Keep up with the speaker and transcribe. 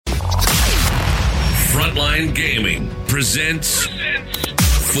Frontline Gaming presents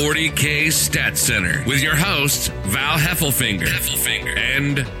 40K Stat Center with your hosts Val Heffelfinger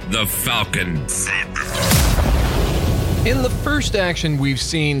and the Falcon. In the first action we've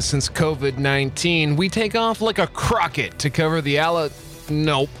seen since COVID-19, we take off like a Crockett to cover the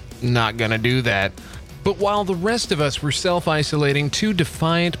Nope, not gonna do that. But while the rest of us were self-isolating, two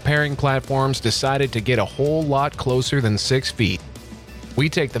defiant pairing platforms decided to get a whole lot closer than 6 feet. We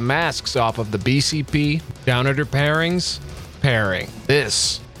take the masks off of the BCP, down under pairings, pairing.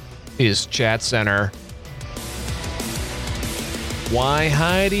 This is Chat Center. Why,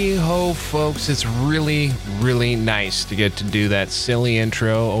 hidey ho, folks. It's really, really nice to get to do that silly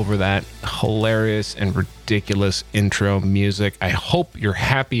intro over that hilarious and ridiculous intro music. I hope you're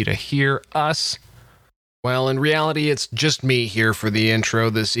happy to hear us. Well, in reality, it's just me here for the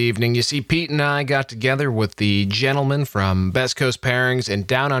intro this evening. You see, Pete and I got together with the gentlemen from Best Coast Pairings and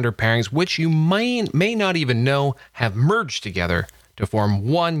Down Under Pairings, which you may not even know have merged together to form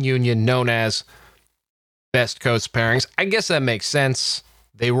one union known as Best Coast Pairings. I guess that makes sense.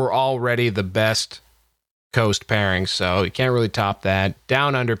 They were already the Best Coast Pairings, so you can't really top that.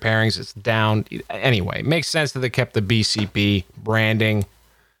 Down Under Pairings, it's down. Anyway, it makes sense that they kept the BCP branding.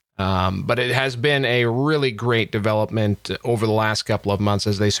 But it has been a really great development over the last couple of months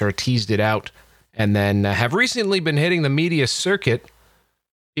as they sort of teased it out and then have recently been hitting the media circuit.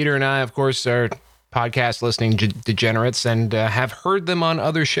 Peter and I, of course, are podcast listening degenerates and have heard them on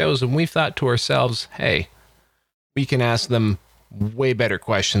other shows. And we thought to ourselves, hey, we can ask them way better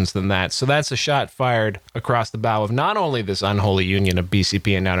questions than that. So that's a shot fired across the bow of not only this unholy union of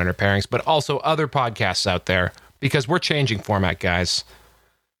BCP and Down Under Pairings, but also other podcasts out there, because we're changing format, guys.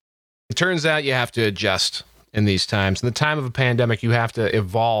 It turns out you have to adjust in these times. In the time of a pandemic, you have to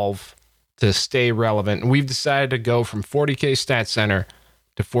evolve to stay relevant. And we've decided to go from 40K Stat Center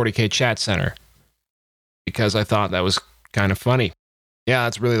to 40K Chat Center because I thought that was kind of funny. Yeah,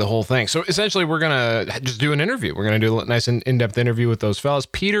 that's really the whole thing. So essentially, we're going to just do an interview. We're going to do a nice in-depth interview with those fellas.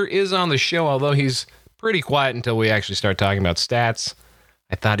 Peter is on the show, although he's pretty quiet until we actually start talking about stats.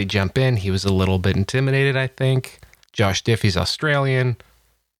 I thought he'd jump in. He was a little bit intimidated, I think. Josh Diffie's Australian.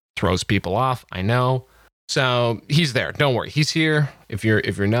 Throws people off, I know. So he's there. Don't worry, he's here. If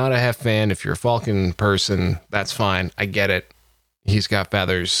you're not a Hef fan, if you're a Falcon person, that's fine. I get it. He's got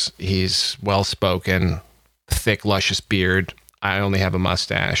feathers. He's well spoken, thick, luscious beard. I only have a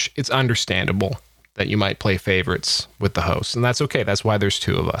mustache. It's understandable that you might play favorites with the host, and that's okay. That's why there's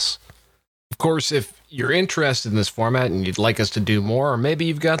two of us. Of course, if you're interested in this format and you'd like us to do more, or maybe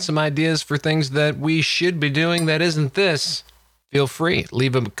you've got some ideas for things that we should be doing that isn't this, feel free.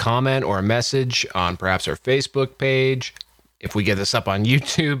 Leave a comment or a message on perhaps our Facebook page. If we get this up on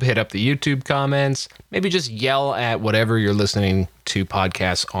YouTube, hit up the YouTube comments. Maybe just yell at whatever you're listening to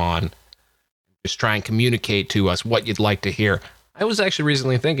podcasts on. Just try and communicate to us what you'd like to hear. I was actually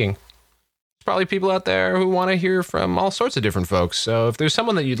recently thinking, there's probably people out there who want to hear from all sorts of different folks. So if there's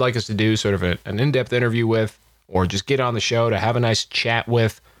someone that you'd like us to do sort of an in-depth interview with, or just get on the show to have a nice chat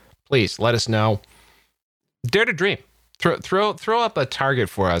with, please let us know. Dare to dream. Throw up a target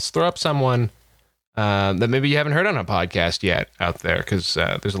for us. Throw up someone that maybe you haven't heard on a podcast yet out there, because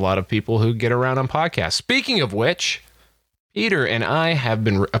there's a lot of people who get around on podcasts. Speaking of which, Peter and I have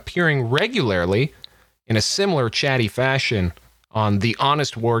been appearing regularly in a similar chatty fashion on The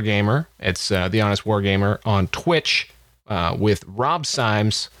Honest Wargamer. It's The Honest Wargamer on Twitch with Rob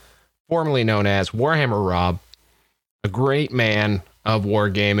Symes, formerly known as Warhammer Rob, a great man of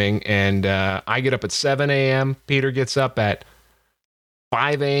wargaming, and I get up at 7 a.m. Peter gets up at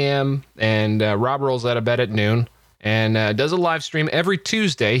 5 a.m. and Rob rolls out of bed at noon and does a live stream every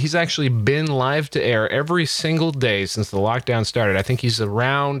Tuesday. He's actually been live to air every single day since the lockdown started. I think he's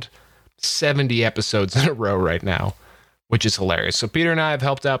around 70 episodes in a row right now, which is hilarious. So Peter and I have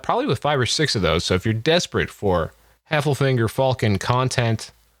helped out probably with 5 or 6 of those. So if you're desperate for Heffelfinger Falcon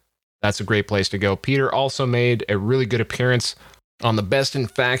content, that's a great place to go. Peter also made a really good appearance on the Best in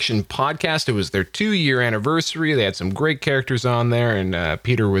Faction podcast. It was their 2-year anniversary. They had some great characters on there, and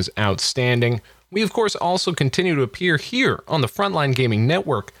Peter was outstanding. We, of course, also continue to appear here on the Frontline Gaming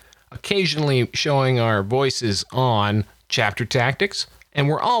Network, occasionally showing our voices on Chapter Tactics, and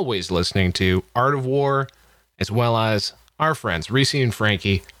we're always listening to Art of War, as well as our friends, Reese and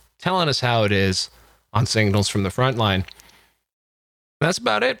Frankie, telling us how it is on Signals from the Frontline. That's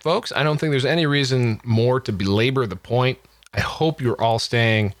about it, folks. I don't think there's any reason more to belabor the point. I hope you're all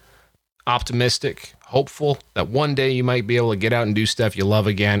staying optimistic, hopeful that one day you might be able to get out and do stuff you love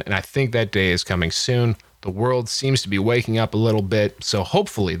again. And I think that day is coming soon. The world seems to be waking up a little bit. So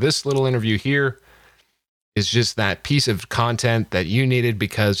hopefully this little interview here is just that piece of content that you needed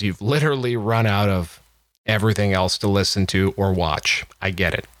because you've literally run out of everything else to listen to or watch. I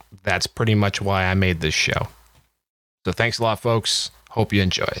get it. That's pretty much why I made this show. So thanks a lot, folks. Hope you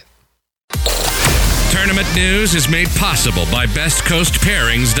enjoy it. Tournament news is made possible by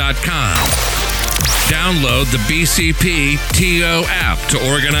BestCoastPairings.com. Download the BCP TO app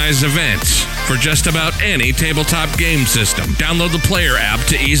to organize events for just about any tabletop game system. Download the player app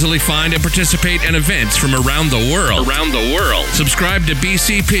to easily find and participate in events from around the world. Subscribe to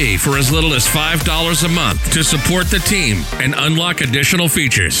BCP for as little as $5 a month to support the team and unlock additional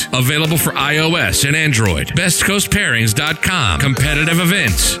features. Available for iOS and Android. BestCoastPairings.com. Competitive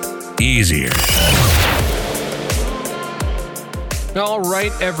events easier. All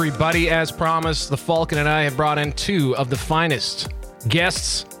right, everybody. As promised, the Falcon and I have brought in two of the finest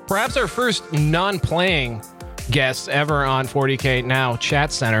guests, perhaps our first non-playing guests ever on 40K Now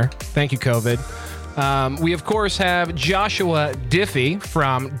Chat Center. Thank you, COVID. We, of course, have Joshua Diffie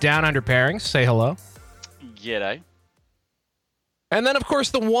from Down Under Pairings. Say hello. G'day. And then, of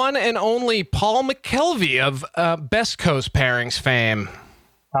course, the one and only Paul McKelvey of Best Coast Pairings fame.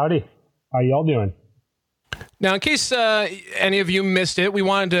 Howdy. How y'all doing? Now, in case any of you missed it, we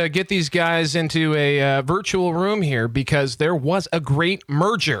wanted to get these guys into a virtual room here because there was a great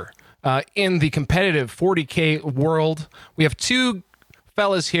merger in the competitive 40K world. We have two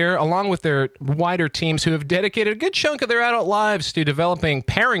fellas here, along with their wider teams, who have dedicated a good chunk of their adult lives to developing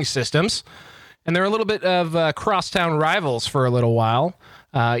pairing systems. And they're a little bit of crosstown rivals for a little while,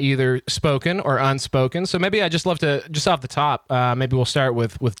 either spoken or unspoken. So maybe I'd just love to, just off the top, maybe we'll start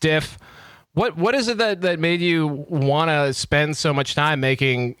with Diff. What is it that made you want to spend so much time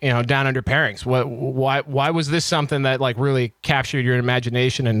making, Down Under Pairings? Why was this something that like really captured your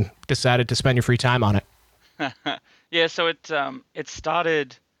imagination and decided to spend your free time on it? Yeah, so it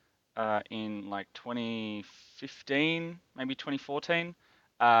started in like 2015, maybe 2014.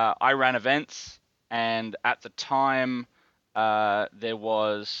 I ran events, and at the time there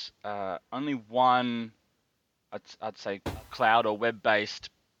was only one, I'd say, cloud or web-based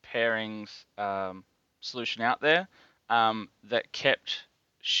pairings solution out there that kept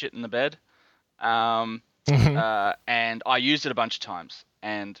shit in the bed, and I used it a bunch of times,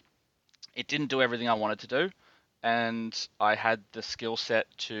 and it didn't do everything I wanted to do, and I had the skill set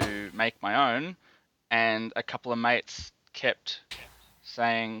to make my own, and a couple of mates kept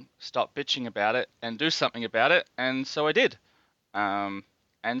saying stop bitching about it and do something about it, and so I did, and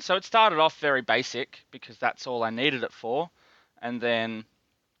so it started off very basic because that's all I needed it for, and then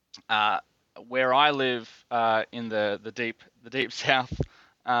where I live in the deep south,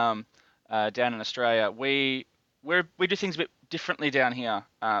 down in Australia, we do things a bit differently down here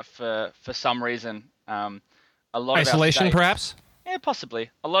for some reason. A lot isolation, of our states, perhaps. Yeah, possibly.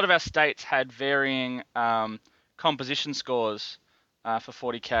 A lot of our states had varying composition scores for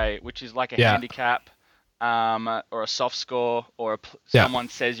 40K, which is like a handicap or a soft score, or someone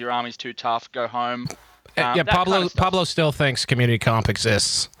says your army's too tough, go home. Pablo still thinks community comp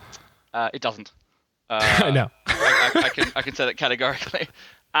exists. It doesn't. I know. I can say that categorically.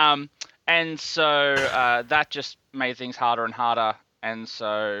 And so that just made things harder and harder, and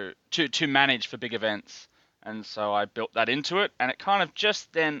so to manage for big events. And so I built that into it, and it kind of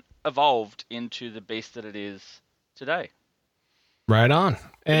just then evolved into the beast that it is today. Right on.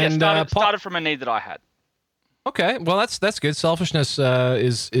 And started from a need that I had. Okay, well that's good. Selfishness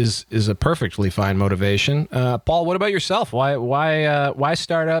is a perfectly fine motivation. Paul, what about yourself? Why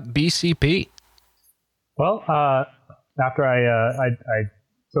start up BCP? Well, after I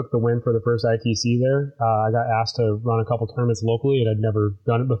took the win for the first ITC there, I got asked to run a couple tournaments locally, and I'd never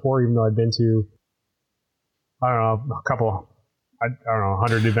done it before, even though I'd been to a couple. I don't know,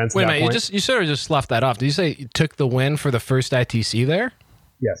 100 events. Wait a minute, you sort of just left that off. Did you say you took the win for the first ITC there?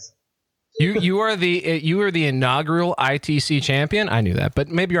 Yes. You were the inaugural ITC champion. I knew that, but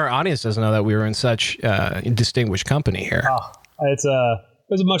maybe our audience doesn't know that we were in such distinguished company here. It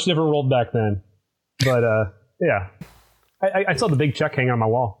was a much different world back then, but yeah, I saw the big check hanging on my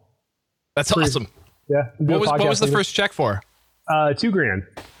wall. That's awesome. Yeah. What was the first check for? $2,000.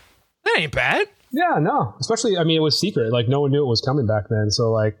 That ain't bad. Yeah, no. Especially, I mean, it was secret. Like, no one knew it was coming back then. So,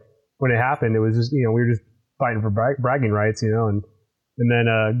 like, when it happened, it was just, we were just fighting for bragging rights, and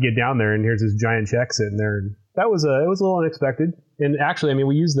then get down there, and here's this giant check sitting there. And that was it was a little unexpected. And actually, I mean,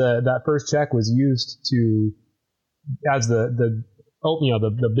 we used that first check was used as the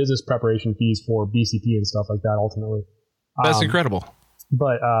business preparation fees for BCP and stuff like that. Ultimately, that's incredible.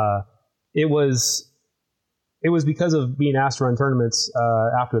 But it was because of being asked to run tournaments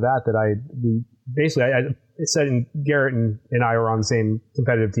after that I said, and Garrett and I were on the same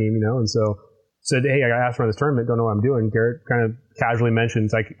competitive team, and so said, hey, I got asked to run this tournament, don't know what I'm doing. Garrett kind of casually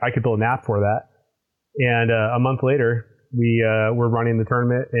mentions I could build an app for that. And a month later, we were running the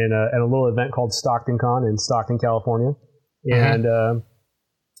tournament at a little event called Stockton Con in Stockton, California, and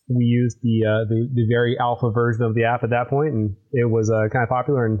we used the very alpha version of the app at that point, and it was kind of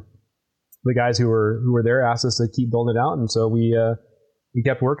popular. And the guys who were there asked us to keep building it out, and so we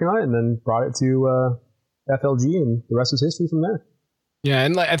kept working on it, and then brought it to FLG, and the rest is history from there. Yeah,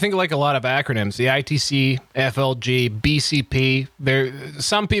 and I think like a lot of acronyms, the ITC, FLG, BCP,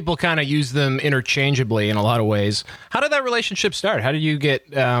 some people kind of use them interchangeably in a lot of ways. How did that relationship start? How did you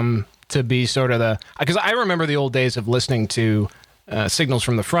get to be sort of because I remember the old days of listening to signals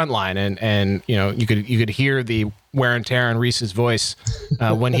from the front line, and you know, you could hear the wear and tear on Reese's voice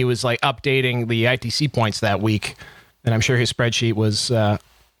when he was like updating the ITC points that week, and I'm sure his spreadsheet was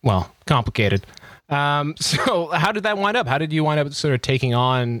complicated. So how did that wind up? How did you wind up sort of taking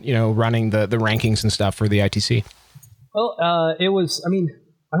on, you know, running the rankings and stuff for the ITC? Well, it was, I mean,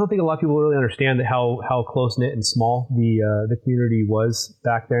 I don't think a lot of people really understand how close-knit and small the community was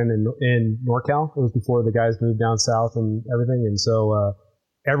back then in NorCal. It was before the guys moved down south and everything. And so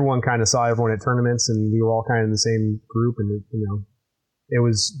everyone kind of saw everyone at tournaments, and we were all kind of in the same group. And, you know, it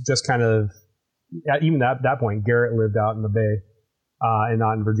was just kind of, even at that point, Garrett lived out in the Bay. And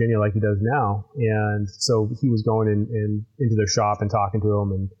not in Virginia like he does now. And so he was going in into their shop and talking to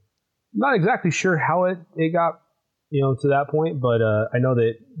them, and I'm not exactly sure how it got, you know, to that point, but I know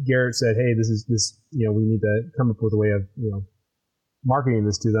that Garrett said, hey, this, you know, we need to come up with a way of, you know, marketing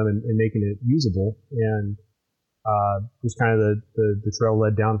this to them and making it usable. And just kind of the trail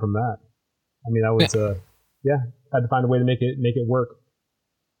led down from that. I mean, that was, had to find a way to make it work.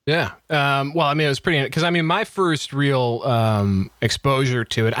 Yeah. Well, I mean, it was pretty, because I mean, my first real exposure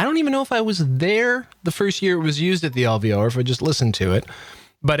to it, I don't even know if I was there the first year it was used at the LVO or if I just listened to it,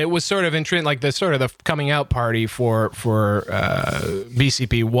 but it was sort of like the coming out party for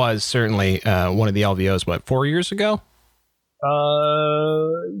BCP was certainly one of the LVOs, 4 years ago?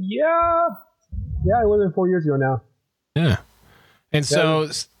 Yeah, it would have been 4 years ago now. Yeah. And so,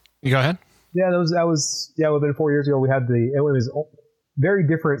 you go ahead. Yeah, it would have been 4 years ago. We had it was very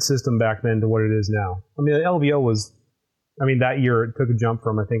different system back then to what it is now. I mean, the LVO was, I mean, that year it took a jump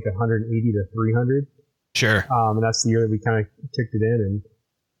from, I think, 180 to 300. Sure. And that's the year that we kind of kicked it in. And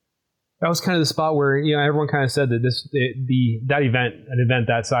that was kind of the spot where, you know, everyone kind of said that an event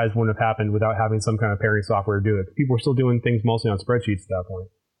that size wouldn't have happened without having some kind of pairing software to do it. People were still doing things mostly on spreadsheets at that point.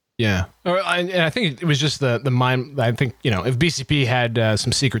 Yeah. And I think it was just the mind. I think, you know, if BCP had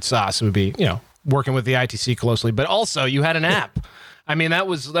some secret sauce, it would be, you know, working with the ITC closely, but also you had an app. I mean, that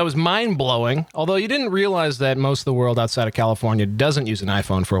was mind-blowing, although you didn't realize that most of the world outside of California doesn't use an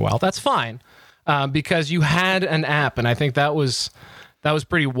iPhone for a while. That's fine, because you had an app, and I think that was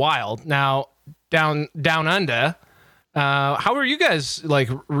pretty wild. Now, down under, how are you guys, like,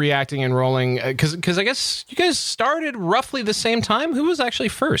 reacting and rolling? Because I guess you guys started roughly the same time. Who was actually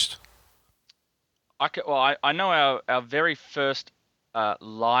first? I know our very first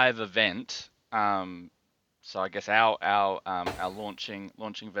live event, so I guess our launching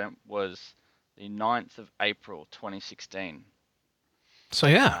event was the 9th of April 2016. So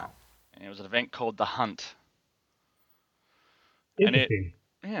yeah. And it was an event called The Hunt. Interesting.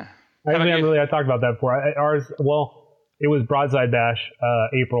 Yeah. I talked about that before. It was Broadside Bash,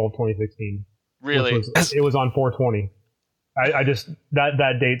 April 2016. Really? It was on 420. I just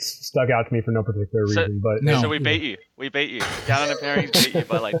that date stuck out to me for no particular reason. So we beat you. We beat you. Down Under Pairings beat you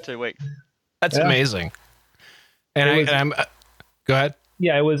by like 2 weeks. That's amazing. And go ahead.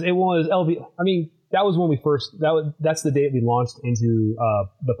 Yeah, it was LV. I mean, that was when we first. That's the date we launched into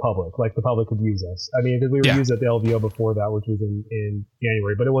the public. Like the public could use us. I mean, because we were used at the LVO before that, which was in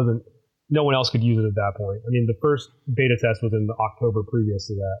January, but it wasn't. No one else could use it at that point. I mean, the first beta test was in October previous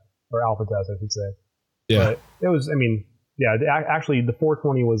to that, or alpha test, I should say. Yeah. But it was. I mean, yeah. Actually, the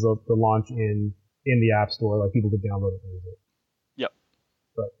 420 was the launch in the App Store. Like people could download it and use it. Yep.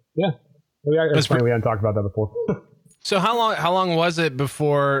 But yeah. It's funny we hadn't talked about that before. So how long was it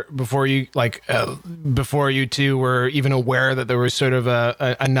before you before you two were even aware that there was sort of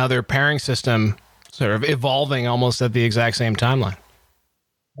another pairing system sort of evolving almost at the exact same timeline?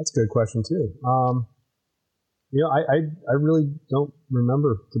 That's a good question too. You know, I really don't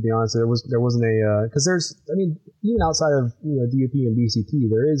remember, to be honest. There wasn't a because even outside of, you know, DUP and BCP,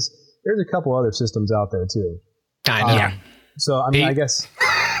 there's a couple other systems out there too. I know. So I mean, I guess.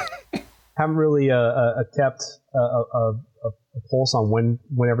 Haven't really kept a pulse on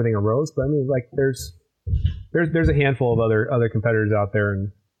when everything arose, but I mean, like there's a handful of other competitors out there,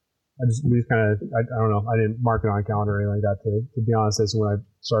 and we just kind of I don't know, I didn't mark it on a calendar or anything like that to be honest. That's when I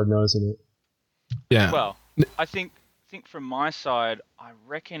started noticing it. Yeah. Well, I think from my side, I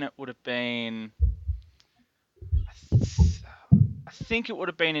reckon it would have been I think it would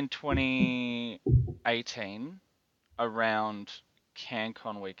have been in 2018 around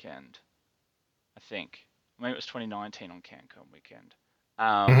CanCon weekend. I think. Maybe it was 2019 on CanCon weekend.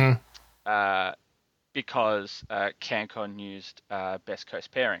 Mhm. Because CanCon used Best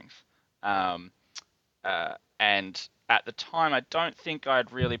Coast pairings. Um, and at the time, I don't think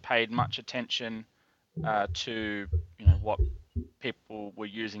I'd really paid much attention to what people were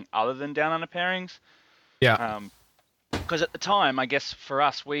using other than Down Under pairings. Yeah. Because at the time, I guess for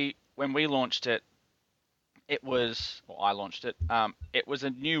us, when we launched it, I launched it. It was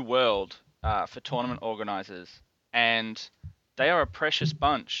a new world for tournament organizers, and they are a precious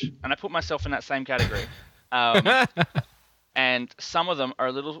bunch. And I put myself in that same category. And some of them are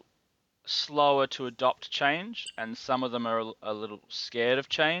a little slower to adopt change, and some of them are a little scared of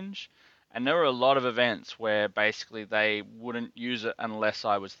change. And there were a lot of events where basically they wouldn't use it unless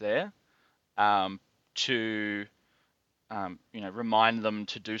I was there to remind them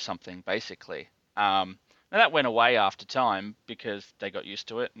to do something, basically. Now that went away after time because they got used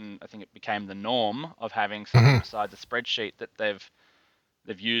to it, and I think it became the norm of having something besides a spreadsheet that they've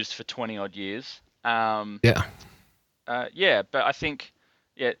used for 20 odd years. Yeah. But I think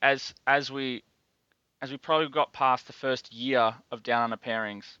as we probably got past the first year of Down Under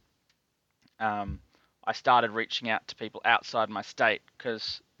pairings, I started reaching out to people outside my state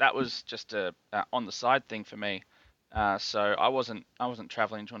because that was just a on the side thing for me. So I wasn't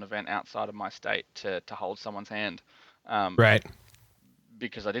traveling to an event outside of my state to hold someone's hand, Right.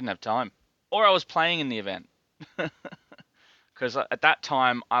 because I didn't have time, or I was playing in the event. Because at that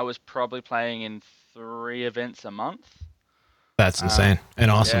time I was probably playing in 3 events a month. That's insane and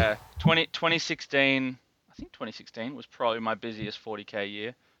awesome. Yeah, 2016. I think 2016 was probably my busiest 40K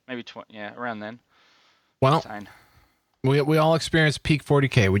year. Maybe around then. Well, Insane. we all experience peak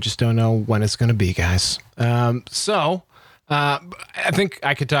 40K. We just don't know when it's going to be, guys. So I think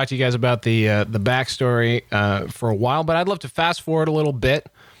I could talk to you guys about the backstory for a while, but I'd love to fast forward a little bit.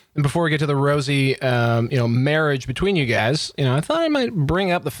 And before we get to the rosy, marriage between you guys, I thought I might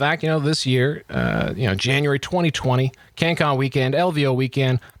bring up the fact, this year, January 2020, CanCon weekend, LVO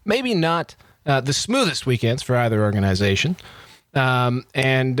weekend, maybe not the smoothest weekends for either organization. Diff,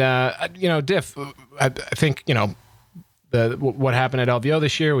 I think, what happened at LVO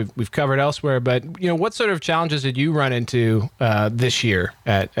this year, we've covered elsewhere, but, what sort of challenges did you run into this year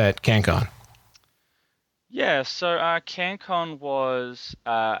at CanCon? Yeah, so CanCon was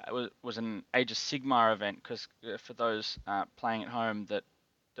an Age of Sigmar event because for those playing at home that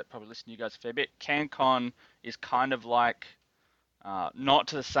probably listen to you guys a fair bit, CanCon is kind of like not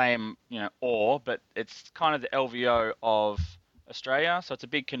to the same but it's kind of the LVO of Australia. So it's a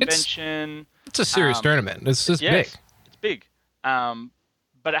big convention. It's a serious tournament. It's big. It's big. But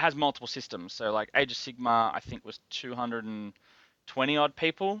it has multiple systems. So like Age of Sigmar, I think was 220 odd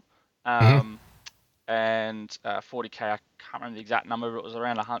people. And 40K, I can't remember the exact number, but it was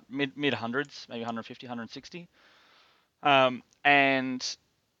around mid hundreds, maybe 150, 160. So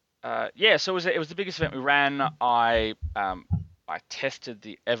it was the biggest event we ran. I tested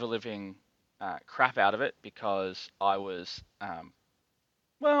the ever living crap out of it because I was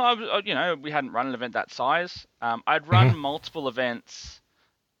we hadn't run an event that size. I'd run multiple events,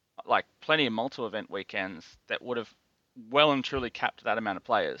 like plenty of multiple event weekends that would have well and truly capped that amount of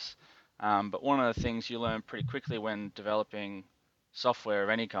players. But one of the things you learn pretty quickly when developing software of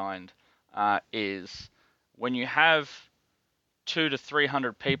any kind is when you have 200 to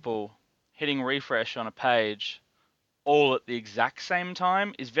 300 people hitting refresh on a page all at the exact same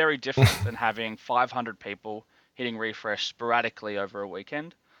time is very different than having 500 people hitting refresh sporadically over a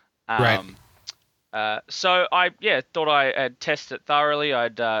weekend. Right. So I thought I had tested it thoroughly.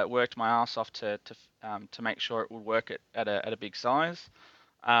 I'd worked my ass off to make sure it would work at a big size.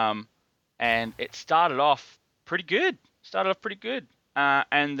 And it started off pretty good.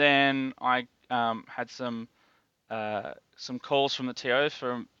 And then I had some calls from the TO.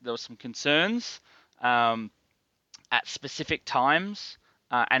 There was some concerns at specific times.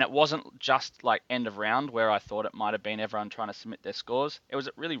 And it wasn't just like end of round where I thought it might have been everyone trying to submit their scores. It was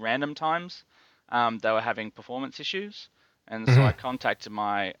at really random times. They were having performance issues. And so I contacted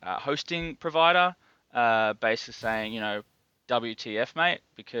my hosting provider, basically saying, WTF, mate,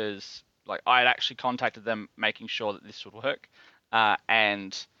 because I had actually contacted them making sure that this would work,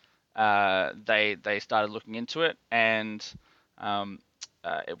 and they started looking into it, and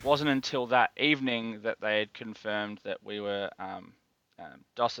it wasn't until that evening that they had confirmed that we were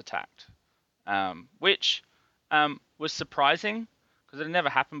DOS attacked, which was surprising because it had never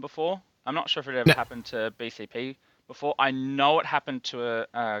happened before. I'm not sure if it ever happened to BCP before. I know it happened to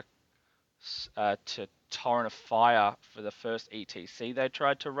torrent of fire for the first ETC they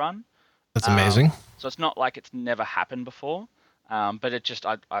tried to run. That's amazing. So it's not like it's never happened before, but it just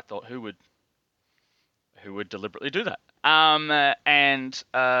I thought who would deliberately do that?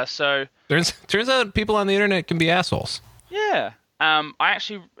 So turns out people on the internet can be assholes. Yeah. I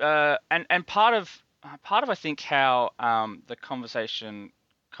actually and part of I think how the conversation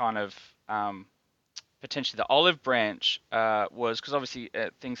kind of potentially the olive branch was because obviously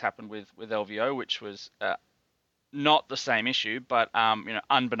things happened with LVO, which was not the same issue, but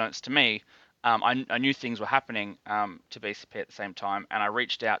unbeknownst to me, I knew things were happening to BCP at the same time, and I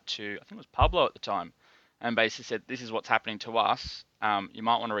reached out to, I think it was Pablo at the time, and basically said, this is what's happening to us. You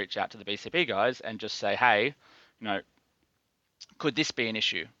might want to reach out to the BCP guys and just say, hey, could this be an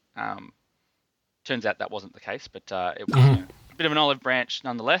issue? Turns out that wasn't the case, but it was a bit of an olive branch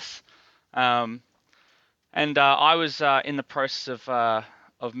nonetheless. And I was in the process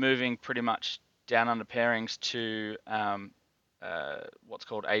of moving pretty much down under pairings to what's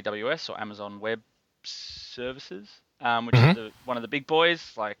called AWS or Amazon Web Services, which is one of the big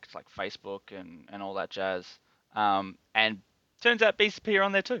boys, like Facebook and all that jazz. And turns out BCP are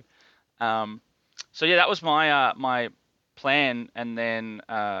on there too. So yeah, that was my plan, and then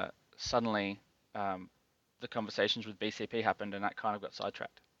suddenly the conversations with BCP happened, and that kind of got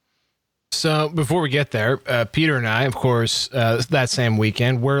sidetracked. So before we get there, Peter and I, of course, that same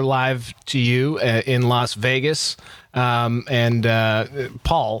weekend, we're live to you in Las Vegas. And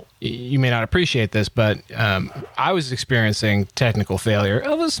Paul, you may not appreciate this, but I was experiencing technical failure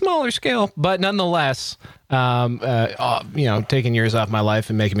of a smaller scale, but nonetheless, taking years off my life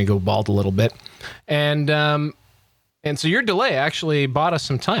and making me go bald a little bit. And so your delay actually bought us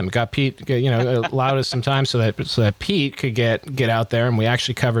some time. It got Pete, allowed us some time so that Pete could get out there, and we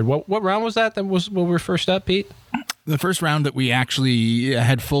actually covered what round was that? That was when we were first up, Pete. The first round that we actually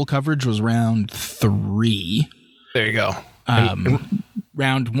had full coverage was round 3. There you go.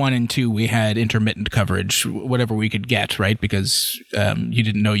 Round 1 and 2 we had intermittent coverage, whatever we could get, right? Because you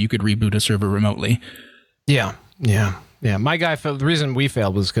didn't know you could reboot a server remotely. Yeah. My guy failed. The reason we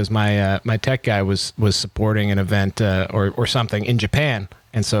failed was because my tech guy was supporting an event or something in Japan,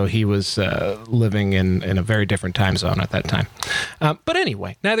 and so he was living in a very different time zone at that time. But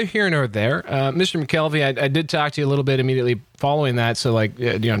anyway, neither here nor there. Mr. McKelvey, I did talk to you a little bit immediately following that. So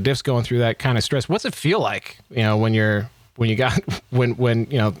Diff's going through that kind of stress. What's it feel like? When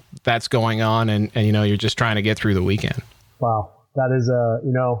that's going on and you're just trying to get through the weekend. Wow, that is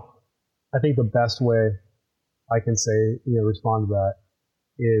I think the best way I can say, respond to that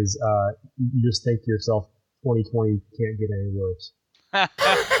is you just think to yourself, 2020 can't get any worse.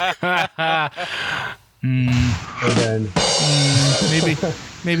 And then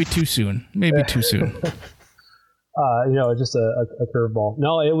maybe too soon. Maybe too soon. Just a curveball.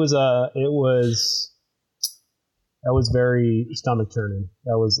 No, it was very stomach churning.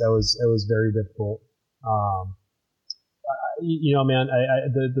 That was very difficult. Man,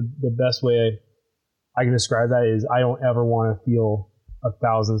 the best way I can describe that is I don't ever want to feel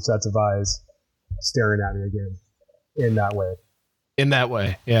 1,000 sets of eyes staring at me again in that way. In that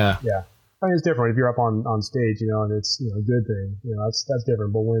way, yeah. Yeah. I mean, it's different if you're up on stage, and it's a good thing. That's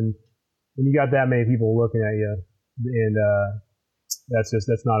different. But when you got that many people looking at you, and that's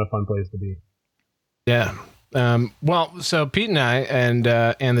not a fun place to be. Yeah. So Pete and I and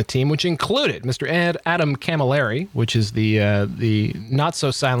the team, which included Mr. Adam Camilleri, which is the not so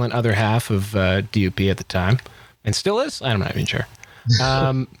silent other half of DUP at the time, and still is. I'm not even sure.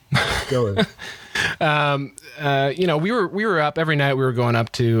 Still is. We were up every night. We were going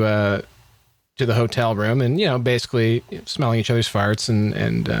up to the hotel room and basically smelling each other's farts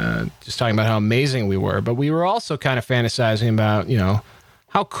and just talking about how amazing we were. But we were also kind of fantasizing about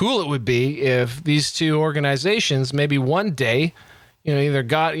how cool it would be if these two organizations maybe one day, either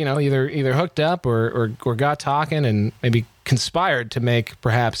got, either hooked up or got talking and maybe conspired to make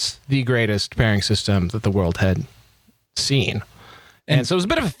perhaps the greatest pairing system that the world had seen. And so it was a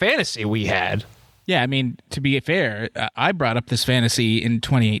bit of a fantasy we had. Yeah, I mean, to be fair, I brought up this fantasy in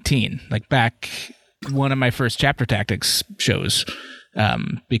 2018, like back one of my first Chapter Tactics shows,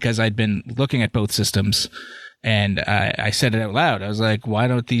 because I'd been looking at both systems. And I said it out loud. I was like, why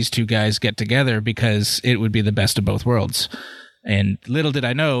don't these two guys get together? Because it would be the best of both worlds. And little did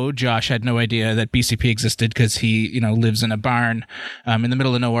I know, Josh had no idea that BCP existed because he, lives in a barn in the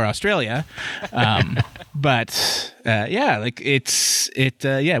middle of nowhere, Australia. But we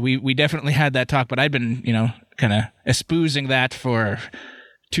definitely had that talk. But I'd been, kind of espousing that for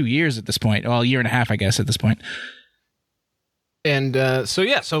 2 years at this point. Well, a year and a half, I guess, at this point. And so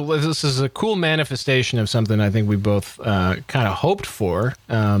this is a cool manifestation of something I think we both kind of hoped for.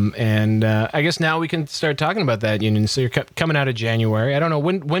 And I guess now we can start talking about that union. So you're coming out of January. I don't know,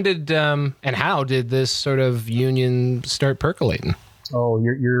 when did and how did this sort of union start percolating? Oh,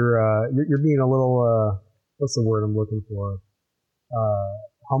 you're being a little what's the word I'm looking for?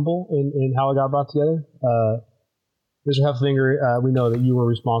 Humble in how it got brought together. Mr. Heffinger, we know that you were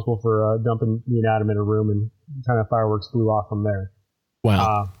responsible for dumping me and Adam in a room, and kind of fireworks flew off from there.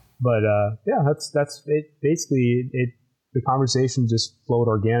 Wow. But that's it. Basically, the conversation just flowed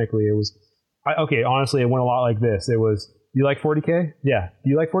organically. It was okay. Honestly, it went a lot like this. It was, do you like 40K? Yeah.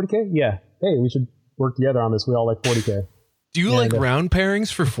 Do you like 40K? Yeah. Hey, we should work together on this. We all like 40K. Do you like round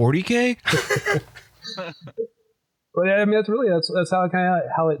pairings for 40K? But I mean, that's how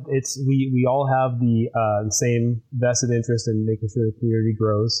it's. We all have the same vested interest in making sure the community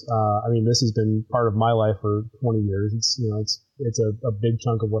grows. I mean, this has been part of my life for 20 years. It's a big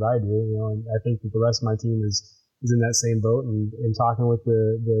chunk of what I do. And I think that the rest of my team is in that same boat. And in talking with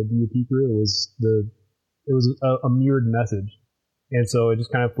the DUP crew, it was a mirrored message. And so it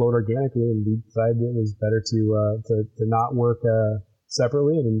just kind of flowed organically, and we decided it was better to not work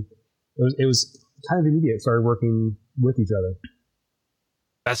separately, and it was kind of immediate. Started working with each other.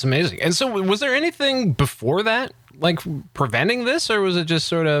 That's amazing. And so, was there anything before that, like preventing this, or was it just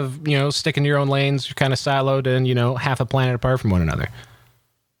sort of sticking to your own lanes, kind of siloed and half a planet apart from one another?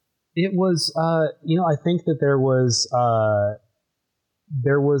 It was, I think that there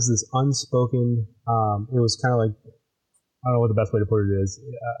was this unspoken. It was kind of like, I don't know what the best way to put it is.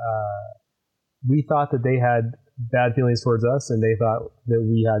 We thought that they had bad feelings towards us, and they thought that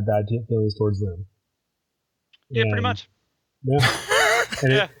we had bad feelings towards them. Yeah, pretty much. Yeah.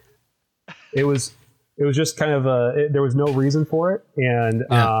 And yeah. It was just kind of there was no reason for it, and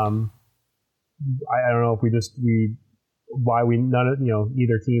I don't know if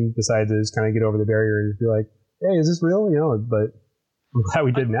either team decided to just kind of get over the barrier and be like, hey, is this real? But I'm glad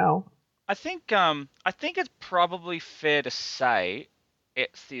we did now. I think it's probably fair to say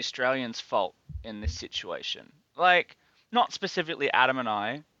it's the Australians' fault in this situation. Like, not specifically Adam and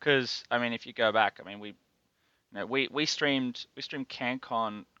I, because I mean, if you go back, I mean, we streamed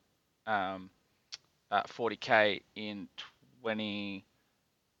CanCon 40K in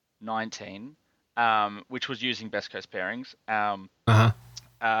 2019, which was using Best Coast pairings.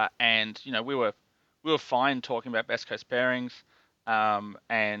 And we were fine talking about Best Coast pairings.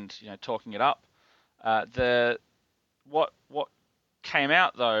 And talking it up. What came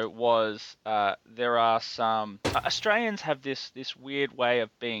out though was there are some Australians have this weird way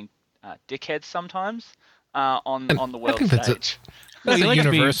of being dickheads sometimes on the world stage.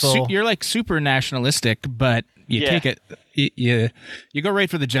 You're like super nationalistic, but you take it. You go right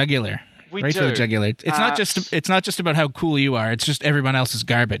for the jugular. For the jugular. It's not just about how cool you are. It's just everyone else is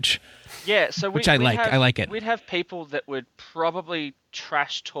garbage. Yeah, so I like it. We'd have people that would probably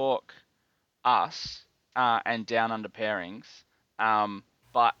trash talk us and down under pairings,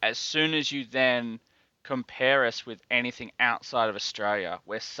 but as soon as you then compare us with anything outside of Australia,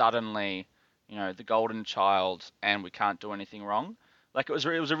 we're suddenly, the golden child, and we can't do anything wrong. Like it was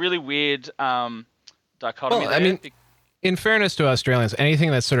a really weird dichotomy. Well, I mean, in fairness to Australians, anything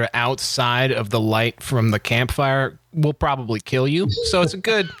that's sort of outside of the light from the campfire will probably kill you. So it's a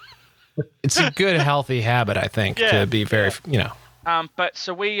good. It's a good, healthy habit, I think, to be very, But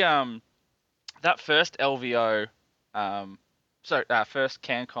so we, that first LVO, first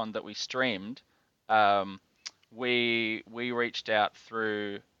CanCon that we streamed, we reached out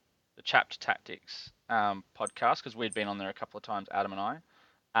through the Chapter Tactics podcast, because we'd been on there a couple of times, Adam and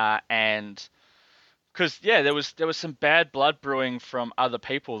I, and because there was some bad blood brewing from other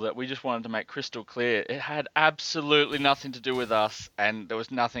people that we just wanted to make crystal clear. It had absolutely nothing to do with us, and there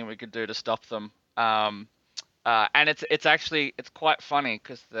was nothing we could do to stop them. And it's quite funny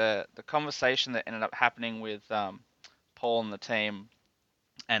because the conversation that ended up happening with Paul and the team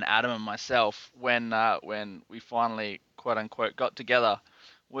and Adam and myself when we finally quote unquote got together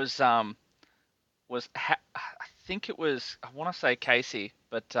was I think it was, I want to say Casey,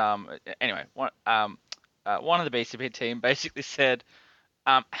 but anyway, one of the BCP team basically said,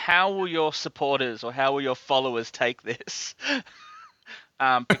 how will your supporters or how will your followers take this?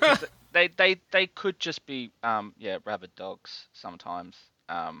 Because they could just be rabid dogs sometimes.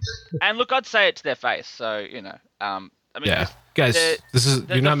 And look, I'd say it to their face. So I mean, guys,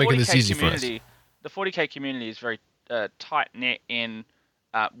 you're not making this easy for us. The 40K community is very tight knit in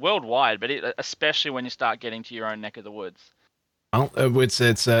worldwide, but especially when you start getting to your own neck of the woods. Well, it's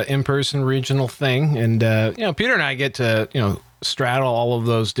an in-person regional thing, and Peter and I get to straddle all of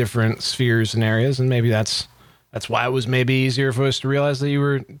those different spheres and areas, and maybe that's That's why it was maybe easier for us to realize that you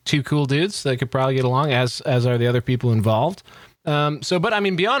were two cool dudes that could probably get along, as are the other people involved. But I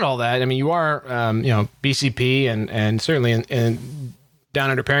mean, beyond all that, I mean, you are, BCP and certainly in Down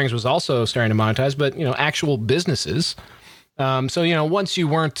Under Pairings was also starting to monetize, but, actual businesses. Once you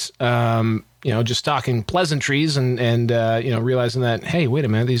weren't, just talking pleasantries and realizing that, hey, wait a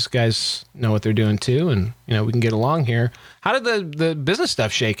minute, these guys know what they're doing too. And, we can get along here. How did the business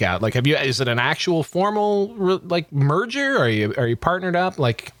stuff shake out? Like, is it an actual formal merger? Are you partnered up?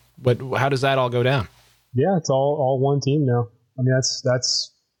 Like, how does that all go down? Yeah, it's all one team now. I mean,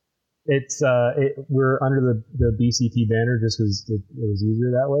 we're under the BCP banner just because it was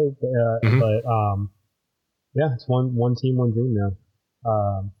easier that way. But yeah, it's one team, one dream now.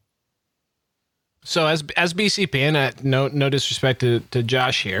 So as BCP, and no disrespect to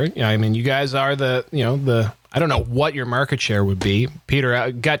Josh here, I mean, you guys are the I don't know what your market share would be.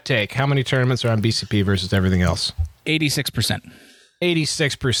 Peter, gut take, how many tournaments are on BCP versus everything else? 86%.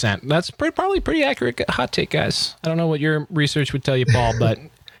 86%. That's probably pretty accurate hot take, guys. I don't know what your research would tell you, Paul, but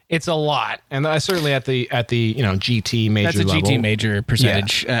it's a lot, and certainly at the GT major level. That's a GT major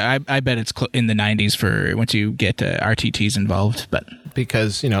percentage. Yeah. I bet it's in the 90s for once you get RTTs involved, but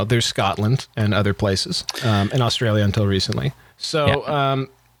because there's Scotland and other places, and Australia until recently. So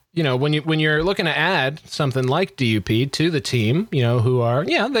when you're looking to add something like DUP to the team, who are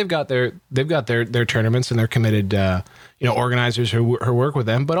they've got their tournaments and they're committed organizers who work with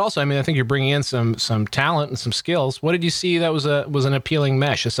them, but also I think you're bringing in some talent and some skills. What did you see that was an appealing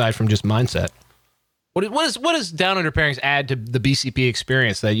mesh aside from just mindset? What does Down Under Pairings add to the BCP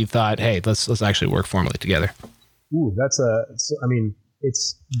experience that you thought, hey, let's actually work formally together? Ooh,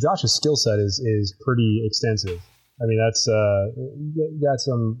 it's Josh's skill set is pretty extensive. I mean, that's you got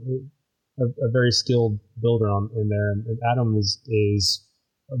a very skilled builder in there, and Adam is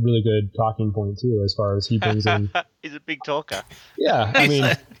a really good talking point too, as far as he brings in. He's a big talker. Yeah, I mean,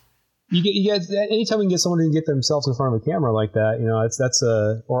 you get anytime we can get someone to get themselves in front of a camera like that,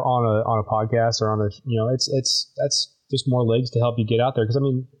 or on a podcast or on that's just more legs to help you get out there, because I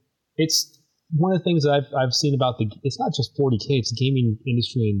mean, it's one of the things that I've seen about it's not just 40K, it's the gaming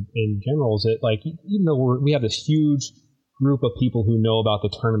industry in general, is that even though we have this huge group of people who know about the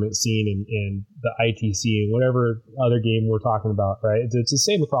tournament scene and the ITC and whatever other game we're talking about, right? It's the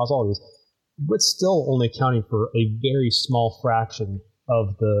same across all of these. But it's still only accounting for a very small fraction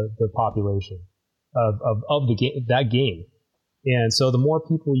of the population of that game. And so the more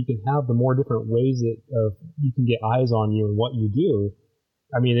people you can have, the more different ways that you can get eyes on you and what you do.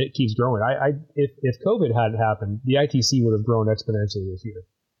 I mean, it keeps growing. If COVID hadn't happened, the ITC would have grown exponentially this year.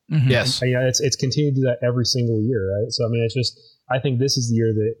 Mm-hmm. Yes. It's continued to do that every single year, right? So I mean, it's just, I think this is the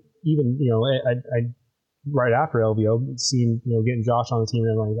year that even I right after LVO, seeing getting Josh on the team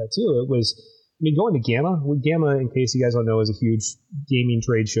and everything like that too. It was, going to GAMA. GAMA, in case you guys don't know, is a huge gaming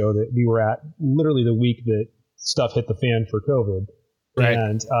trade show that we were at literally the week that stuff hit the fan for COVID, right?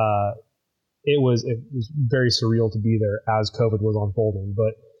 And it was very surreal to be there as COVID was unfolding,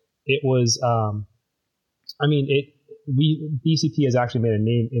 but it was, BCP has actually made a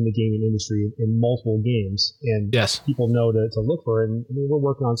name in the gaming industry in multiple games, and yes, people know to look for it. And we're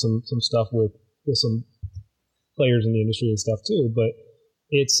working on some stuff with some players in the industry and stuff too, but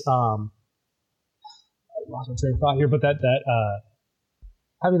it's, I lost my train of thought here, but that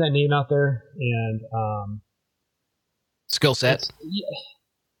having that name out there and, skill set.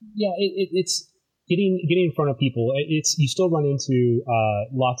 It's getting in front of people. You still run into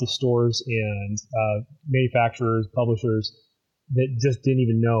lots of stores and manufacturers, publishers that just didn't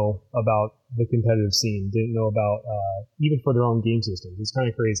even know about the competitive scene, didn't know about even for their own game systems. It's kind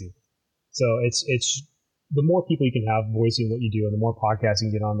of crazy. So it's the more people you can have voicing what you do, and the more podcasts you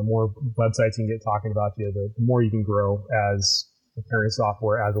can get on, the more websites you can get talking about you, the more you can grow as a pairing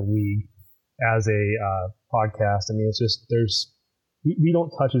software, as a league, as a podcast. I mean, it's just we don't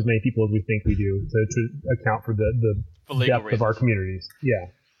touch as many people as we think we do to account for the depth reasons of our communities. Yeah.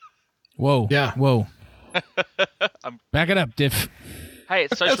 Whoa. Yeah. Whoa. Back it up, Diff. Hey,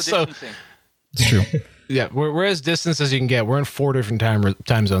 it's social distancing. It's true. Yeah, we're as distant as you can get. We're in 4 different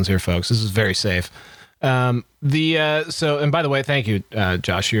time zones here, folks. This is very safe. And by the way, thank you,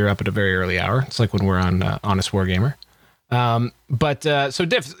 Josh. You're up at a very early hour. It's like when we're on Honest Wargamer. So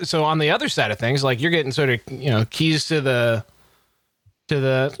Diff, so on the other side of things, like you're getting sort of keys to the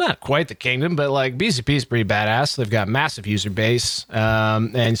not quite the kingdom, but like BCP is pretty badass. They've got massive user base,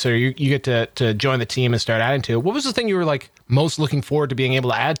 and so you get to join the team and start adding to it. What was the thing you were like most looking forward to being able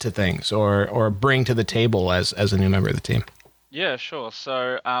to add to things or bring to the table as a new member of the team? Yeah, sure.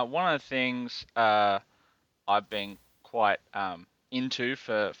 So one of the things I've been quite into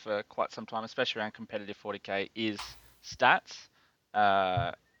for quite some time, especially around competitive 40k, is stats,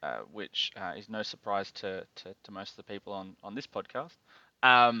 which is no surprise to most of the people on this podcast.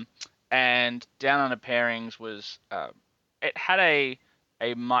 And Down Under Pairings was it had a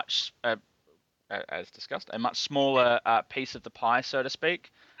much as discussed, a much smaller piece of the pie, so to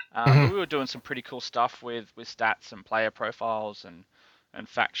speak. But we were doing some pretty cool stuff with stats and player profiles and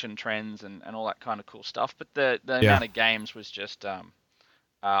faction trends and all that kind of cool stuff. But the amount of games was just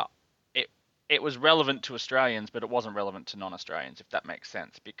it was relevant to Australians, but it wasn't relevant to non-Australians, if that makes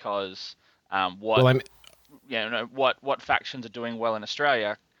sense, because what factions are doing well in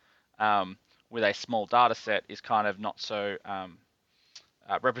Australia with a small data set is kind of not so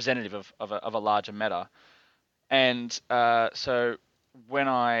representative of a larger meta. And so when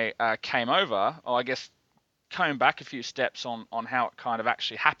I came over, I guess coming back a few steps on how it kind of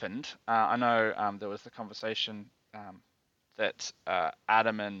actually happened, I know there was the conversation that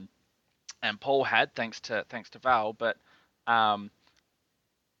Adam and Paul had, thanks to Val, but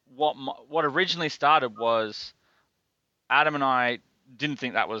what originally started was Adam and I didn't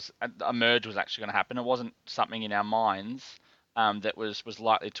think that was a merge was actually going to happen. It wasn't something in our minds that was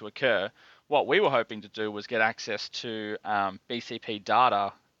likely to occur. What we were hoping to do was get access to BCP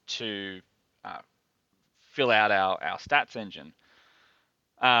data to fill out our stats engine.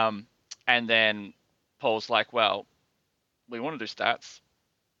 And then Paul's like, well, we want to do stats.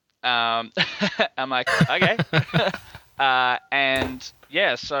 I'm like, okay. And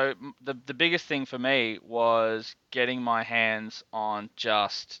yeah, so the biggest thing for me was getting my hands on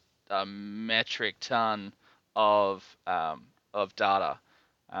just a metric ton of data.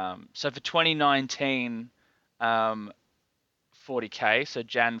 So for 2019 40k, so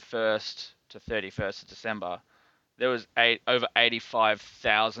Jan 1st to 31st of December, there was over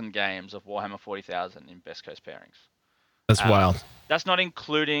 85,000 games of Warhammer 40,000 in Best Coast Pairings. That's wild. That's not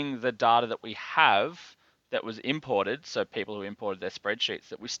including the data that we have that was imported, so people who imported their spreadsheets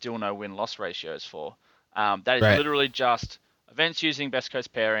that we still know win-loss ratios for. That is literally just events using Best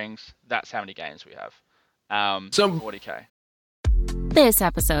Coast Pairings. That's how many games we have. So 40k. This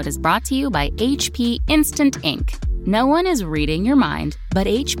episode is brought to you by HP Instant Ink. No one is reading your mind, but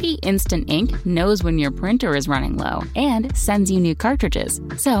HP Instant Ink knows when your printer is running low and sends you new cartridges,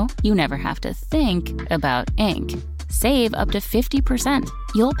 so you never have to think about ink. Save up to 50%.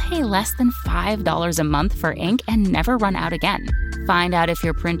 You'll pay less than $5 a month for ink and never run out again. Find out if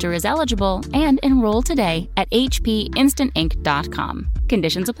your printer is eligible and enroll today at hpinstantink.com.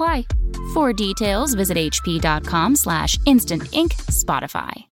 Conditions apply. For details, visit hp.com/instantink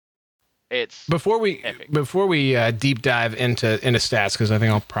Spotify. It's before we deep dive into stats, because I think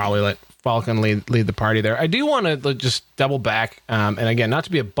I'll probably let Falcon lead the party there. I do want to just double back, and again, not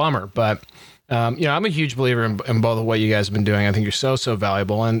to be a bummer, but I'm a huge believer in both of what you guys have been doing. I think you're so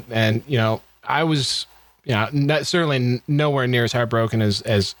valuable, and I was certainly nowhere near as heartbroken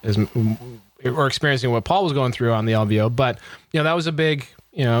as or experiencing what Paul was going through on the LVO, but that was a big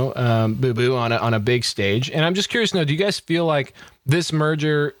boo-boo on a big stage. And I'm just curious to know, do you guys feel like this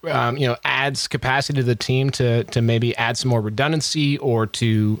merger, adds capacity to the team to maybe add some more redundancy or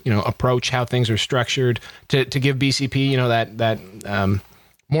to, approach how things are structured to give BCP, that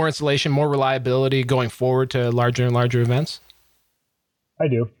more installation, more reliability going forward to larger and larger events? I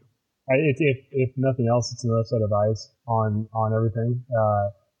do. If nothing else, it's another set of eyes on everything.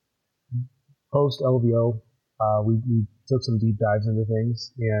 Post LVO, we took some deep dives into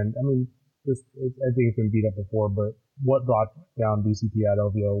things, and I mean, I think it's been beat up before, but what brought down BCP at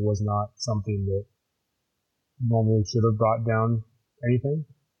LVO was not something that normally should have brought down anything.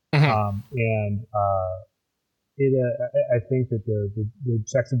 Mm-hmm. I think that the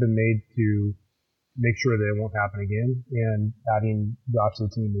checks have been made to make sure that it won't happen again, and adding Josh to the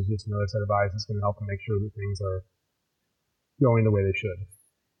team is just another set of eyes that's going to help them make sure that things are going the way they should.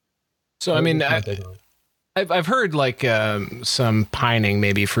 So, I mean, I've heard like some pining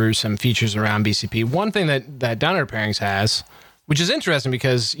maybe for some features around BCP. One thing that Down Under Pairings has, which is interesting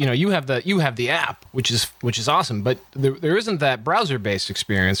because you have the app, which is awesome, but there isn't that browser-based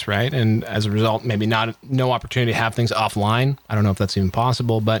experience, right? And as a result, maybe no opportunity to have things offline. I don't know if that's even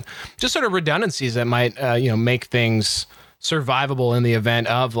possible, but just sort of redundancies that might make things survivable in the event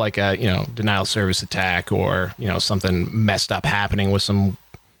of like a denial of service attack or something messed up happening with some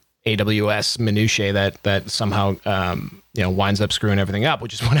AWS minutiae that somehow winds up screwing everything up,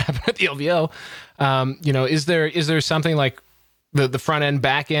 which is what happened at the LVO. Is there something like the front end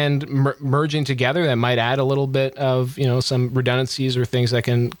back end merging together that might add a little bit of some redundancies or things that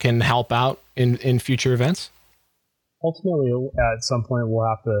can help out in future events? Ultimately, at some point, we'll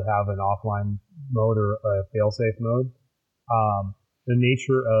have to have an offline mode or a fail-safe mode. the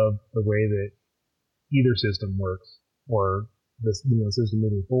nature of the way that either system works or this system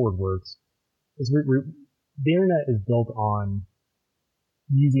moving forward works is the internet is built on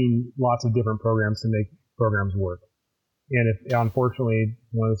using lots of different programs to make programs work. And if, unfortunately,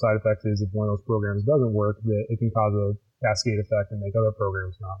 one of the side effects is if one of those programs doesn't work, that it can cause a cascade effect and make other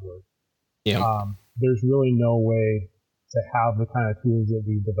programs not work. Yeah. There's really no way to have the kind of tools that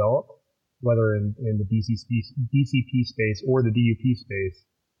we've developed, whether in the BCP space or the DUP space,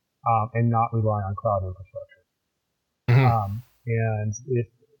 and not rely on cloud infrastructure. Mm-hmm. And if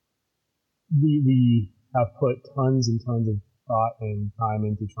we have put tons and tons of thought and time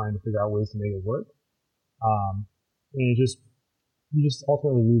into trying to figure out ways to make it work, and you just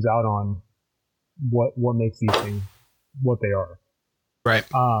ultimately lose out on what makes these things what they are. Right.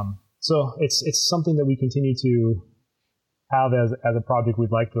 So it's something that we continue to have as a project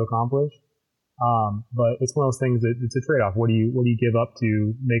we'd like to accomplish. But it's one of those things that it's a trade-off. What do you give up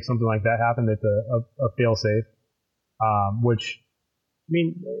to make something like that happen? That's a fail-safe. Which, I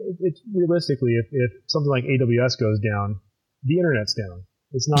mean, it's realistically, if something like AWS goes down, the internet's down.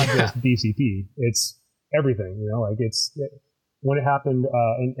 It's not just BCP. It's everything. When it happened,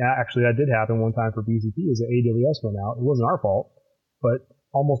 and actually that did happen one time for BCP, is that AWS went out. It wasn't our fault, but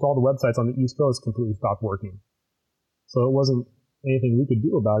almost all the websites on the East Coast completely stopped working. So it wasn't anything we could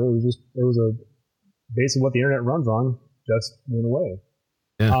do about it. It was a basically what the internet runs on just went away.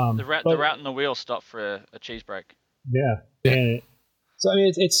 Yeah. The route and the wheel stopped for a cheese break. Yeah. And so I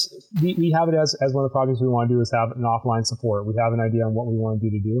mean, we have it as one of the projects we want to do is have an offline support. We have an idea on what we want to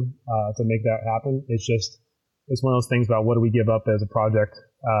do to make that happen. It's one of those things about what do we give up as a project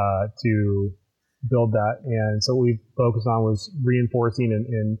to build that. And so what we focused on was reinforcing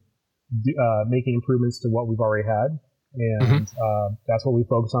and making improvements to what we've already had. And that's what we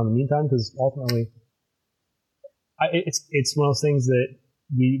focus on in the meantime, because ultimately it's one of those things that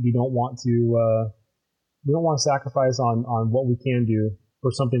we don't want to sacrifice on what we can do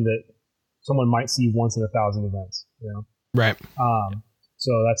for something that someone might see once in 1,000 events, Right.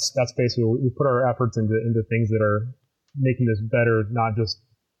 So that's basically we put our efforts into things that are making this better, not just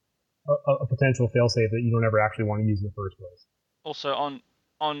a potential failsafe that you don't ever actually want to use in the first place. Also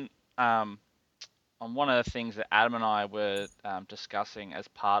on one of the things that Adam and I were discussing as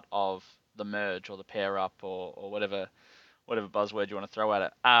part of the merge or the pair up or whatever buzzword you want to throw at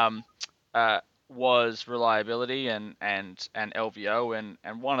it, was reliability and LVO,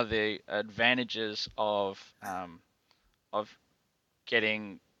 and one of the advantages of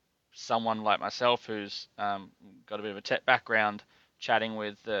getting someone like myself who's got a bit of a tech background chatting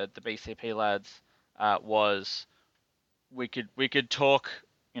with the BCP lads was we could talk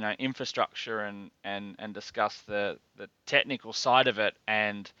infrastructure and discuss the technical side of it,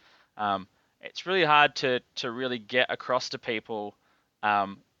 and it's really hard to really get across to people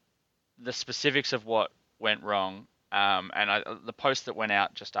the specifics of what went wrong. And the post that went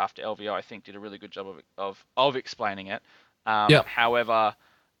out just after LVO, I think, did a really good job of explaining it. However,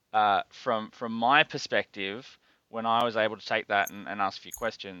 from my perspective, when I was able to take that and ask a few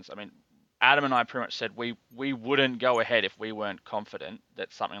questions, I mean, Adam and I pretty much said we wouldn't go ahead if we weren't confident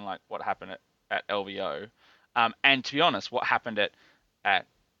that something like what happened at LVO, and to be honest, what happened at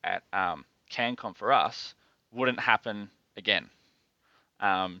CanCon for us wouldn't happen again.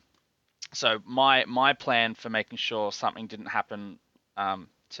 So my plan for making sure something didn't happen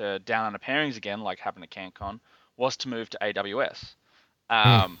to Down Under pairings again, like happened at CanCon, was to move to AWS,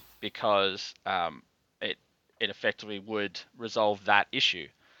 because it effectively would resolve that issue.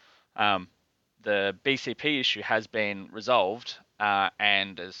 The BCP issue has been resolved,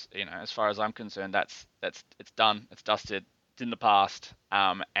 and as far as I'm concerned, it's done, it's dusted, it's in the past,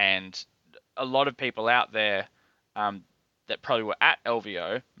 and a lot of people out there that probably were at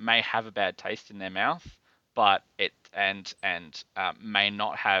LVO may have a bad taste in their mouth, but may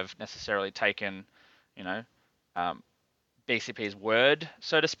not have necessarily taken, BCP's word,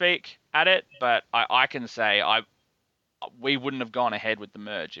 so to speak, at it. But I can say we wouldn't have gone ahead with the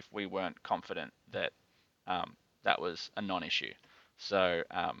merge if we weren't confident that that was a non-issue. So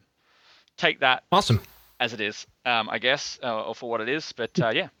take that awesome as it is, I guess, or for what it is. But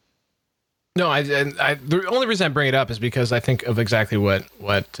yeah. No, the only reason I bring it up is because I think of exactly what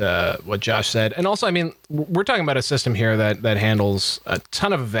Josh said, and also, I mean, we're talking about a system here that handles a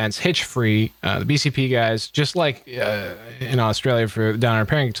ton of events, hitch free. The BCP guys, just like in Australia for Down Under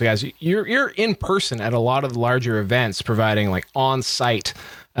Pairing guys, you're in person at a lot of the larger events, providing like on site,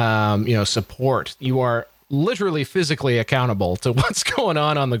 support. You are literally physically accountable to what's going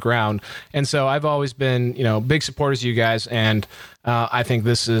on the ground, and so I've always been big supporters of you guys, and I think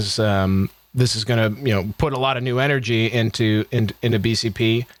this is this is going to put a lot of new energy into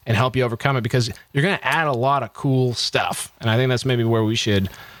BCP and help you overcome it, because you're going to add a lot of cool stuff. And I think that's maybe where we should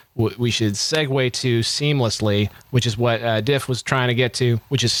segue to seamlessly, which is what Diff was trying to get to,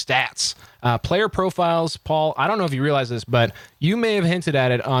 which is stats. Player profiles. Paul, I don't know if you realize this, but you may have hinted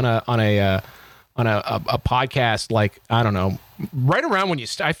at it on a podcast, like, I don't know, right around when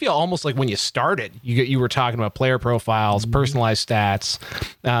I feel almost like when you started, you were talking about player profiles, personalized stats.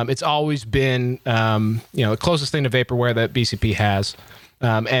 It's always been the closest thing to vaporware that BCP has.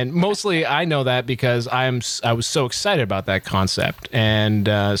 And mostly I know that because I was so excited about that concept. And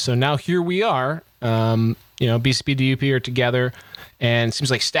so now here we are, BCP, DUP are together, and it seems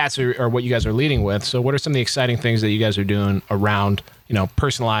like stats are what you guys are leading with. So what are some of the exciting things that you guys are doing around,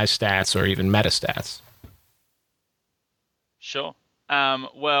 personalized stats or even meta stats? Sure.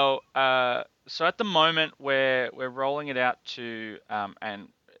 So at the moment we're rolling it out to, and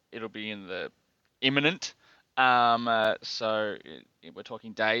it'll be in the imminent. So we're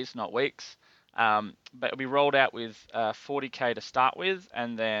talking days, not weeks. But it'll be rolled out with 40K to start with,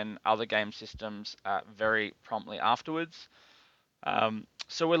 and then other game systems very promptly afterwards.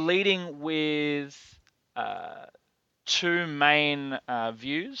 So we're leading with two main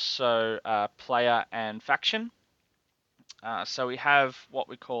views, so player and faction. So we have what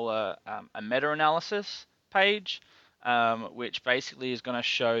we call a meta-analysis page, which basically is going to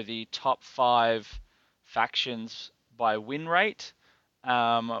show the top 5 factions by win rate,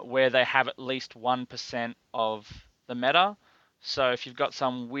 where they have at least 1% of the meta. So if you've got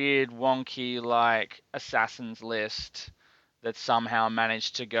some weird wonky like Assassin's list that somehow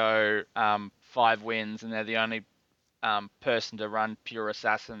managed to go 5 wins and they're the only person to run pure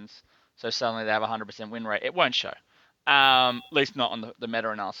Assassins, so suddenly they have a 100% win rate, it won't show. At least not on the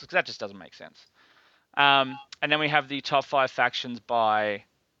meta-analysis, because that just doesn't make sense. And then we have the top 5 factions by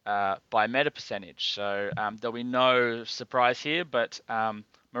meta percentage. So there'll be no surprise here, but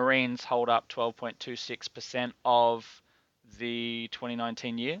Marines hold up 12.26% of the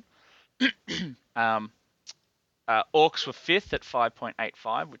 2019 year. Orcs were 5th at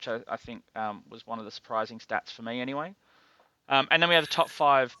 5.85, which I think was one of the surprising stats for me anyway. And then we have the top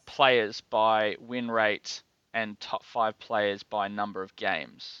 5 players by win rate and top 5 players by number of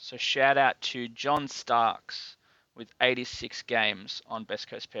games. So shout out to John Starks with 86 games on Best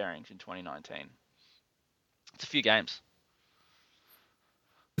Coast Pairings in 2019. It's a few games.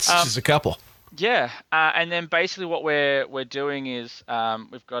 It's just a couple. Yeah, and then basically what we're doing is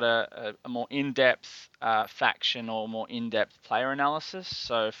we've got a more in-depth faction or more in-depth player analysis.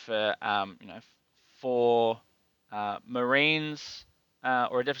 So for Marines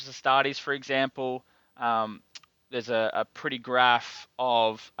or Adeptus Astartes, for example, there's a pretty graph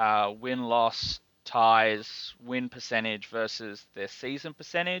of win-loss, ties, win percentage versus their season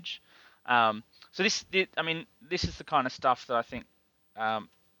percentage. So this is the kind of stuff that I think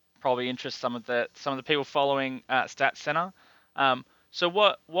probably interests some of the people following Stats Center. So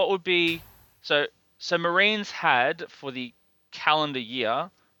what would be so Marines had for the calendar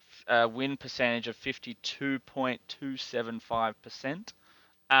year a win percentage of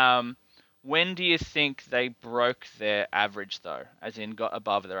 52.275%. When do you think they broke their average, though, as in got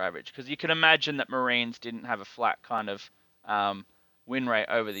above their average? Because you can imagine that Marines didn't have a flat kind of win rate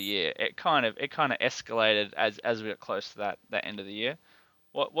over the year. It kind of escalated as we got close to that end of the year.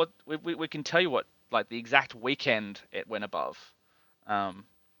 We can tell you what, like, the exact weekend it went above.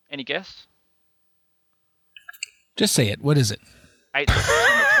 Any guess? Just say it. What is it? 8th of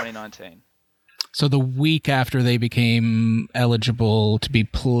September 2019. So the week after they became eligible to be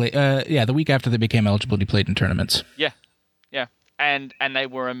the week after they became eligible to be played in tournaments. Yeah, and they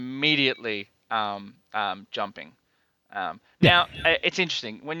were immediately jumping. Now it's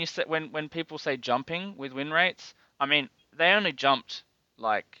interesting when when people say jumping with win rates. I mean, they only jumped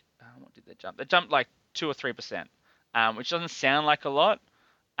like what did they jump? They jumped like 2 or 3%, which doesn't sound like a lot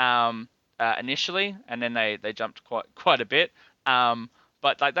initially, and then they jumped quite a bit.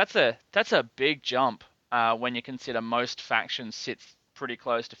 But like that's a big jump when you consider most factions sits pretty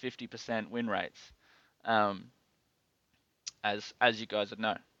close to 50% win rates, as you guys would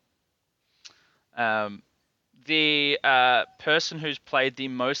know. The person who's played the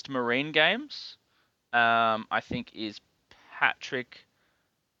most Marine games, I think, is Patrick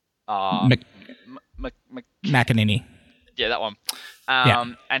McEnany. Yeah, that one.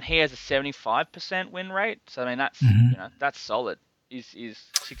 Yeah. And he has a 75% win rate. So I mean that's that's solid. Is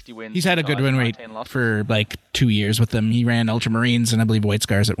 60 wins. He's had a good win rate for like 2 years with them. He ran Ultramarines and I believe White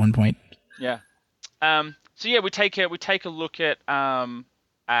Scars at one point. Yeah. So yeah, we take a look at some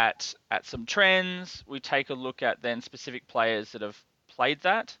trends. We take a look at then specific players that have played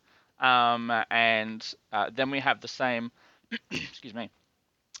that. and then we have the same. Excuse me.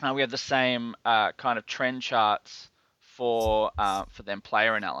 We have the same kind of trend charts for them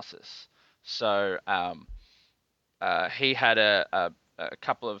player analysis. So he had a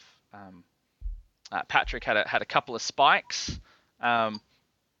couple of Patrick had a couple of spikes.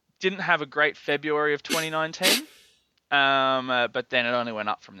 Didn't have a great February of 2019, but then it only went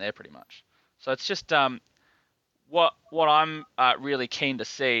up from there pretty much. So it's just what I'm really keen to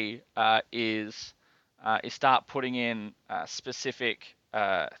see is start putting in specific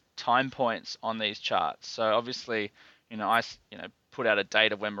time points on these charts. So obviously, I put out a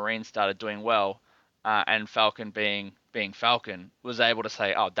date of when Marines started doing well, and Falcon being Falcon was able to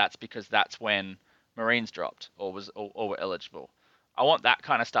say, oh, that's because that's when Marines dropped or were eligible. I want that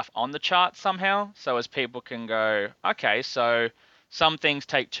kind of stuff on the chart somehow, so as people can go, okay, so some things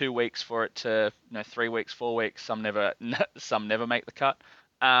take 2 weeks for it to, 3 weeks, 4 weeks. Some never make the cut,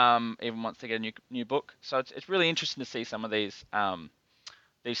 even once they get a new book. So it's really interesting to see some of these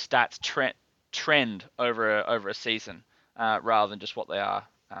stats trend over a season, rather than just what they are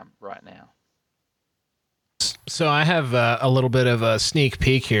right now. So I have a little bit of a sneak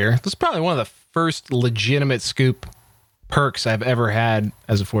peek here. This is probably one of the first legitimate scoop perks I've ever had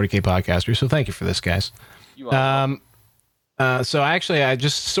as a 40K podcaster. So thank you for this, guys. You are. So I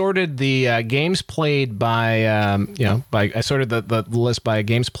just sorted the games played by I sorted the list by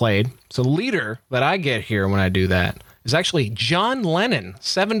games played. So the leader that I get here when I do that is actually John Lennon,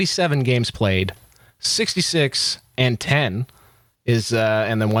 77 games played, 66 and 10 is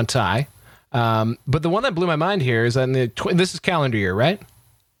and then one tie. But the one that blew my mind here is on this is calendar year, right?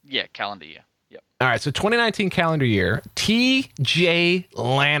 Yeah, calendar year. Yep. All right, so 2019 calendar year, TJ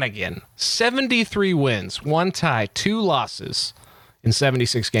Lanigan, 73 wins, one tie, 2 losses in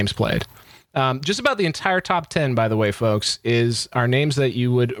 76 games played. Just about the entire top 10, by the way, folks, is our names that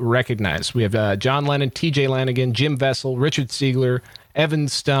you would recognize. We have John Lennon, TJ Lanigan, Jim Vessel, Richard Siegler, Evan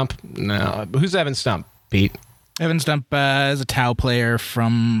Stump. No, who's Evan Stump, Pete? Evan Stump is a Tau player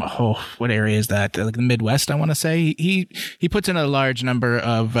from what area is that? Like the Midwest, I want to say. He puts in a large number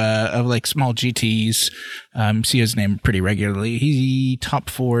of like small GTs. See his name pretty regularly. He top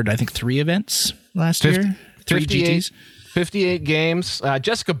forward, I think, 3 events last year. 3 GTs. 58 games.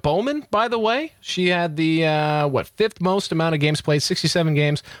 Jessica Bowman, by the way, she had the 5th most amount of games played, 67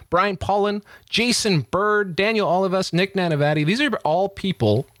 games. Brian Paulin, Jason Bird, Daniel Olivas, Nick Nanavati. These are all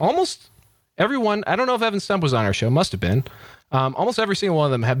people, almost everyone. I don't know if Evan Stump was on our show. Must have been. Almost every single one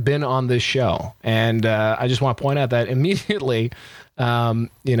of them have been on this show. And I just want to point out that immediately,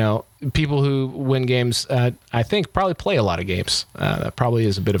 people who win games, I think, probably play a lot of games. That probably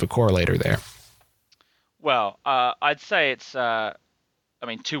is a bit of a correlator there. Well, I'd say it's, to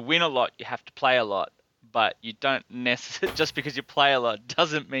win a lot, you have to play a lot, but you don't necessarily, just because you play a lot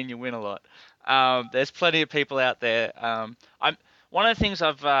doesn't mean you win a lot. There's plenty of people out there. One of the things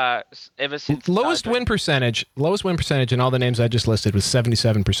I've, ever since... Lowest win percentage in all the names I just listed was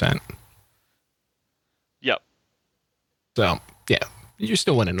 77%. Yep. So, yeah, you're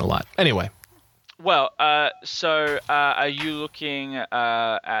still winning a lot. Anyway. Well, so are you looking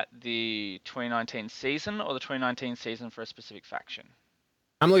at the 2019 season or the 2019 season for a specific faction?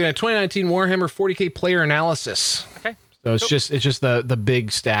 I'm looking at 2019 Warhammer 40K player analysis. Okay. So it's just the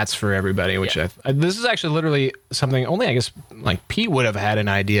big stats for everybody, which this is actually literally something only I guess like Pete would have had an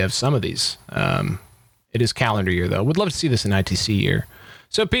idea of some of these. It is calendar year though. Would love to see this in ITC year.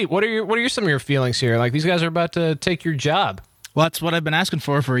 So Pete, what are some of your feelings here? Like these guys are about to take your job. Well, that's what I've been asking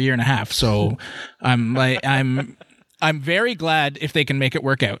for a year and a half. So I'm very glad if they can make it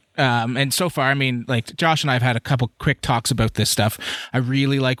work out. And so far, Josh and I have had a couple quick talks about this stuff. I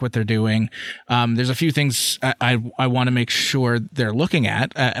really like what they're doing. There's a few things I want to make sure they're looking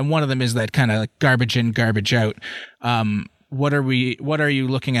at. And one of them is that kind of like garbage in, garbage out. What are you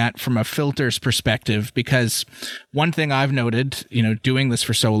looking at from a filters perspective? Because one thing I've noted, doing this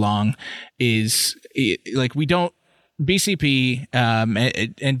for so long is we don't, BCP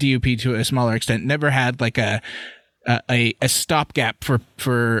and DUP to a smaller extent never had like a stopgap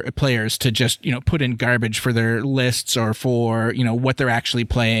for players to just put in garbage for their lists or for what they're actually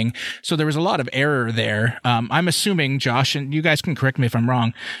playing. So there was a lot of error there. I'm assuming, Josh, and you guys can correct me if I'm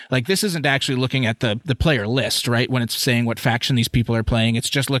wrong, like this isn't actually looking at the player list, right? When it's saying what faction these people are playing, it's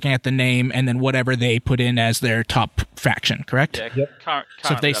just looking at the name and then whatever they put in as their top faction, correct? Yeah. Yep.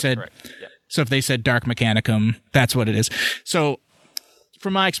 So if they said So if they said Dark Mechanicum, that's what it is. So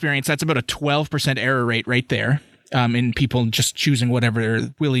from my experience, that's about a 12% error rate right there, in people just choosing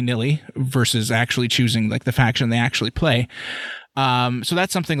whatever willy-nilly versus actually choosing like the faction they actually play. So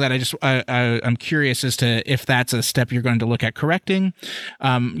that's something that I'm curious as to if that's a step you're going to look at correcting.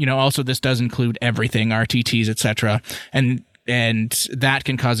 Also this does include everything, RTTs, etc. And that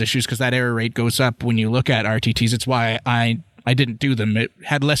can cause issues because that error rate goes up when you look at RTTs. It's why I didn't do them. It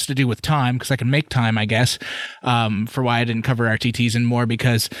had less to do with time because I can make time, I guess, for why I didn't cover RTTs, and more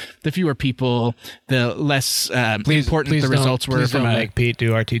because the fewer people, the less important the results were. Please don't make Pete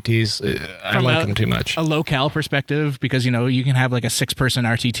do RTTs. I like them too much. A locale perspective, because you can have like a 6-person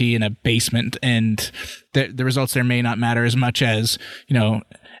RTT in a basement, and the results there may not matter as much as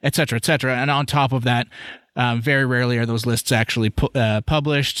et cetera, et cetera. And on top of that, very rarely are those lists actually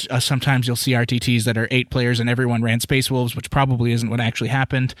published. Sometimes you'll see RTTs that are 8 players and everyone ran Space Wolves, which probably isn't what actually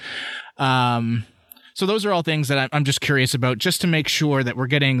happened. So those are all things that I'm just curious about, just to make sure that we're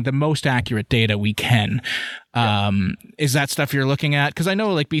getting the most accurate data we can. Is that stuff you're looking at? Because I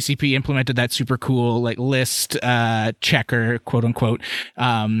know like BCP implemented that super cool like list checker, quote unquote,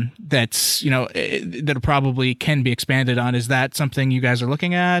 that's that probably can be expanded on. Is that something you guys are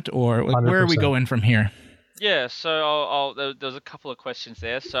looking at, or like, where are we going from here? Yeah, so there's a couple of questions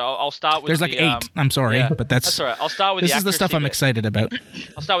there. So I'll start with there's like 8. I'm sorry, but that's all right. I'll start with this is the stuff I'm excited about.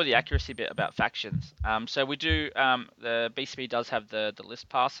 I'll start with the accuracy bit about factions. So we do the BCP does have the list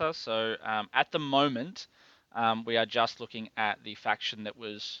parser. So at the moment, we are just looking at the faction that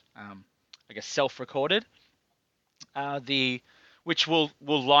was self-recorded, which will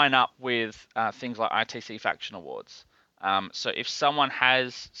line up with things like ITC faction awards. So if someone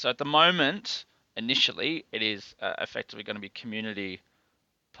has, at the moment, initially, it is effectively going to be community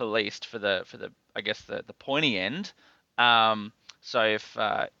policed for the pointy end. So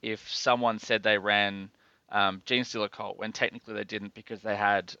if someone said they ran Genestealer Cult when technically they didn't because they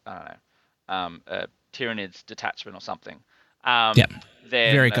had a Tyranids detachment or something. Then,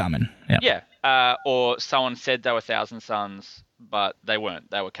 very common. Or someone said they were Thousand Suns, but they weren't.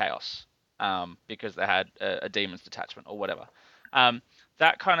 They were Chaos because they had a Demons detachment or whatever.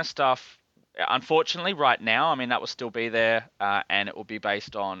 That kind of stuff. Unfortunately, right now, that will still be there, and it will be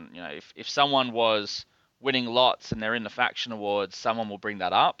based on, if someone was winning lots and they're in the faction awards, someone will bring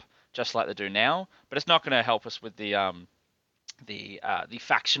that up, just like they do now. But it's not going to help us with the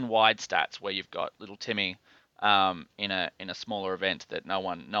faction-wide stats where you've got little Timmy in a smaller event that no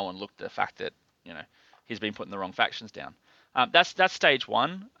one looked at the fact that he's been putting the wrong factions down. That's stage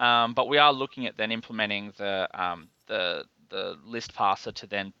 1, but we are looking at then implementing the list parser to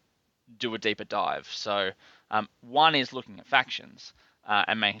then do a deeper dive. So one is looking at factions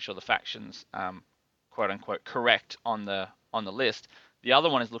and making sure the factions quote unquote correct on the list. The other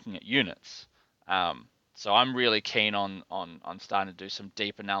one is looking at units. So I'm really keen on starting to do some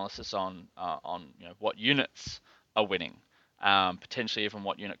deep analysis on what units are winning, potentially even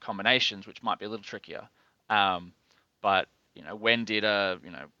what unit combinations, which might be a little trickier. But when did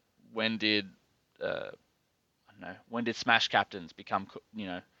Smash Captains become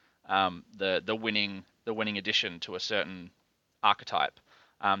the winning addition to a certain archetype,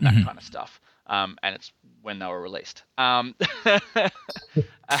 that kind of stuff, and it's when they were released.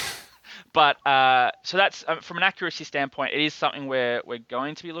 But so that's from an accuracy standpoint, it is something we're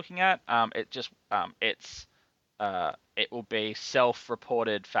going to be looking at. It will be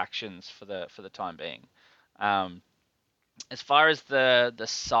self-reported factions for the time being. As far as the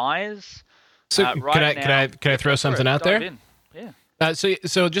size, so right can I throw something out there? Yeah.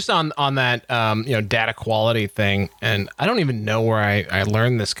 So just on that data quality thing, and I don't even know where I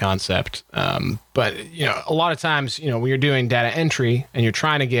learned this concept, but a lot of times when you're doing data entry and you're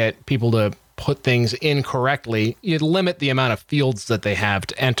trying to get people to put things in correctly, you limit the amount of fields that they have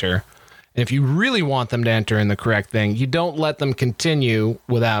to enter. And if you really want them to enter in the correct thing, you don't let them continue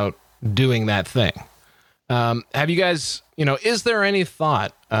without doing that thing. Have you guys, is there any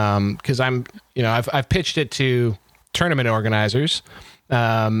thought? Because I've pitched it to tournament organizers,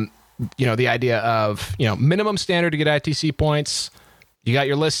 the idea of minimum standard to get ITC points. You got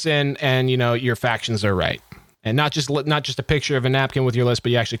your lists in, and your factions are right, and not just a picture of a napkin with your list,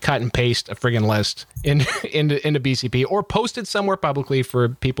 but you actually cut and paste a friggin' list into BCP or post it somewhere publicly for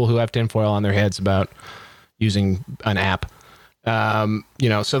people who have tinfoil on their heads about using an app.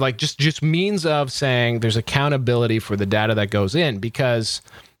 So like just means of saying there's accountability for the data that goes in, because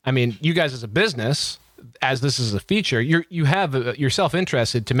you guys as a business, as this is a feature, you're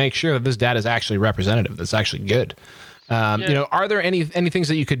self-interested to make sure that this data is actually representative, that's actually good. Are there any things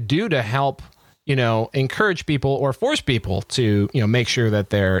that you could do to help, encourage people or force people to, make sure that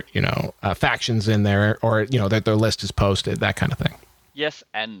their, factions in there, or, that their list is posted, that kind of thing? Yes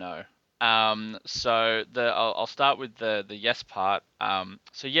and no. So I'll start with the yes part.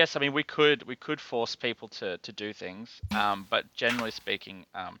 So yes, I mean we could force people to do things, but generally speaking,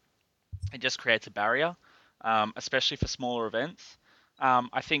 it just creates a barrier, especially for smaller events.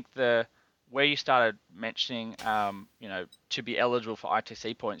 I think where you started mentioning, to be eligible for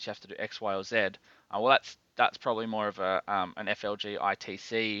ITC points, you have to do X, Y, or Z. Well, that's probably more of an FLG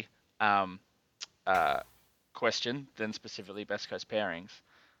ITC question than specifically Best Coast pairings.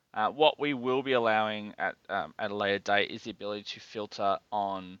 What we will be allowing at a later date is the ability to filter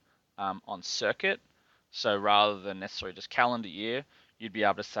on circuit. So rather than necessarily just calendar year, you'd be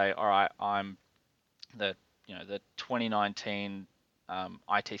able to say, all right, I'm the 2019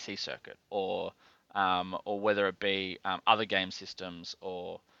 ITC circuit, or whether it be other game systems,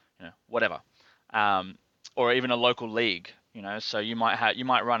 or whatever, or even a local league. So you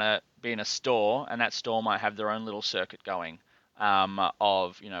might be in a store, and that store might have their own little circuit going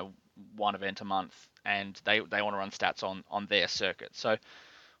of one event a month, and they want to run stats on their circuit. So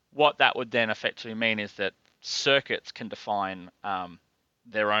what that would then effectively mean is that circuits can define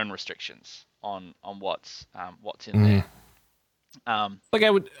their own restrictions on what's in there. Like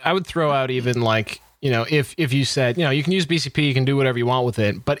I would throw out even like, if you said, you can use BCP, you can do whatever you want with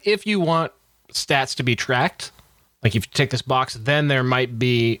it, but if you want stats to be tracked, like if you take this box, then there might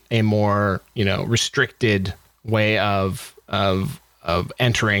be a more, restricted way of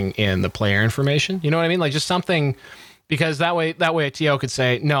entering in the player information. You know what I mean? Like just something, because that way a TO could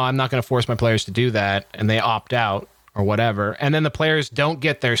say, no, I'm not going to force my players to do that, and they opt out or whatever. And then the players don't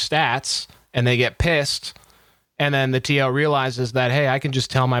get their stats and they get pissed. And then the TO realizes that, hey, I can just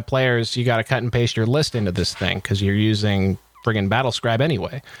tell my players, you got to cut and paste your list into this thing because you're using friggin' Battlescribe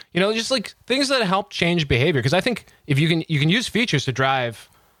anyway. Just like things that help change behavior. Because I think if you can use features to drive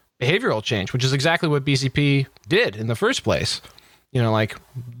behavioral change, which is exactly what BCP did in the first place. Like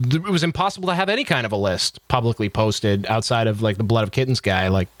it was impossible to have any kind of a list publicly posted outside of like the Blood of Kittens guy,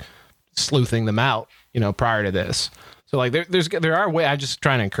 like sleuthing them out, prior to this. So like there are ways. I'm just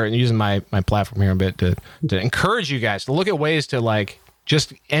trying to encourage, using my platform here a bit to encourage you guys to look at ways to like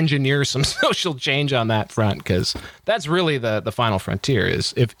just engineer some social change on that front, because that's really the final frontier.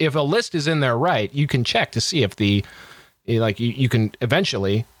 Is if a list is in there right, you can check to see if you can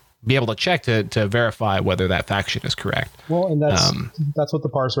eventually be able to check to verify whether that faction is correct. Well, and that's what the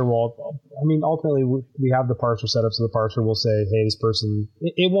parser will. I mean, ultimately we have the parser set up, so the parser will say, hey, this person.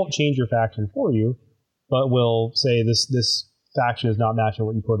 It won't change your faction for you, but we'll say this faction is not matching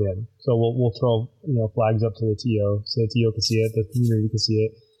what you put in. So we'll throw flags up to the TO so the TO can see it, the community can see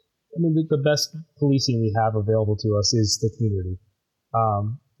it. I mean, the best policing we have available to us is the community,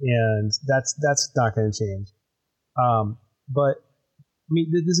 and that's not going to change. But I mean,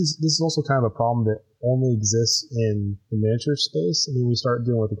 this is also kind of a problem that only exists in the miniature space. I mean, we start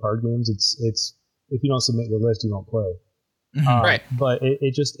dealing with the card games. It's if you don't submit your list, you don't play. Right. But it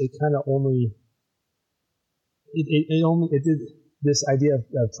kind of only. It did this idea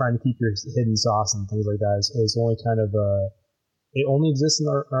of trying to keep your hidden sauce and things like that is only kind of it only exists in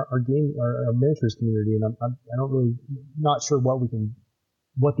our game, our miniatures community, and I don't really not sure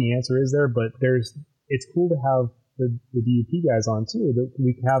what the answer is there, but it's cool to have the DUP guys on too, that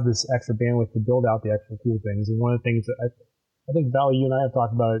we can have this extra bandwidth to build out the extra cool things. And one of the things that I think Val, you and I have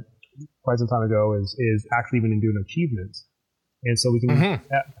talked about it quite some time ago is actually even in doing achievements. And so we can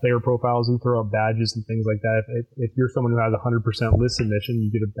add player profiles and throw up badges and things like that. If you're someone who has 100% list submission, you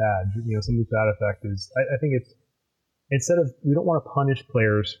get a badge. Something to that effect is. I think it's instead of, we don't want to punish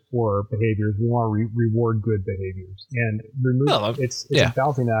players for behaviors, we want to reward good behaviors and remove. It's a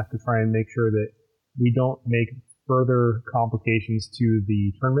balancing act to try and make sure that we don't make further complications to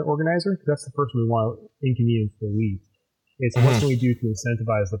the tournament organizer, because that's the person we want to inconvenience the least. It's what can we do to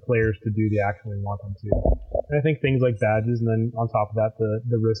incentivize the players to do the action we want them to. And I think things like badges, and then on top of that,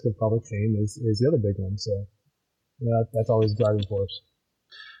 the risk of public shame is the other big one. So that's always a driving force.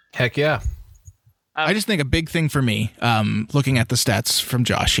 Heck yeah. I just think a big thing for me, looking at the stats from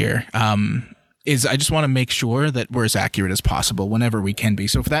Josh here, is I just want to make sure that we're as accurate as possible whenever we can be.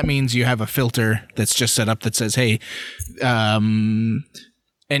 So if that means you have a filter that's just set up that says, hey,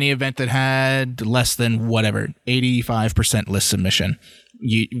 any event that had less than 85% list submission,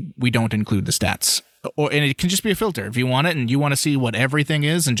 we don't include the stats. And it can just be a filter. If you want it and you want to see what everything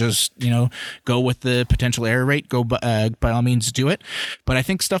is and just, go with the potential error rate, go by all means do it. But I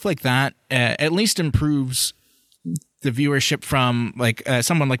think stuff like that at least improves the viewership from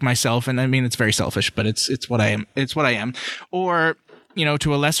someone like myself. And I mean, it's very selfish, but it's what I am. It's what I am. Or,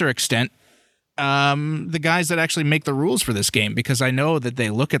 to a lesser extent, the guys that actually make the rules for this game, because I know that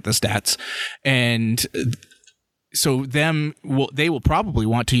they look at the stats and they will probably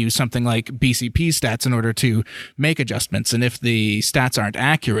want to use something like BCP stats in order to make adjustments. And if the stats aren't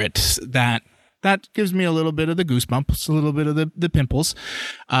accurate, that gives me a little bit of the goosebumps, a little bit of the pimples.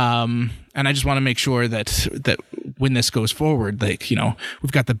 And I just want to make sure that when this goes forward,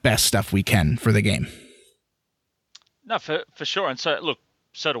 we've got the best stuff we can for the game. No, for sure. And so, look,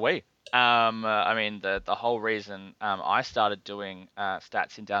 so do we. I mean, the whole reason I started doing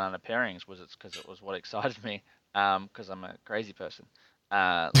stats in Down Under pairings was because it was what excited me, because I'm a crazy person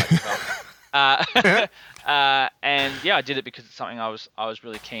like yourself. And yeah, I did it because it's something I was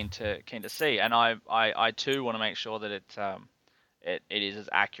really keen to see, and I too want to make sure that it is as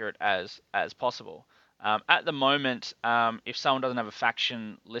accurate as possible. At the moment, if someone doesn't have a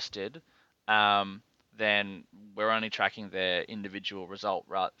faction listed, then we're only tracking their individual result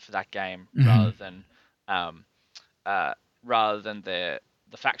for that game, rather than the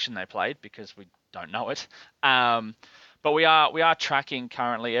faction they played, because we don't know it. But we are tracking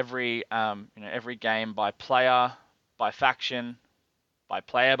currently every game by player, by faction, by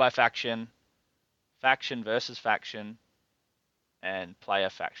player by faction, faction versus faction, and player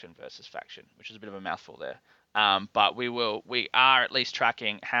faction versus faction, which is a bit of a mouthful there. But we are at least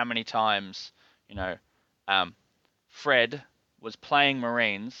tracking how many times Fred was playing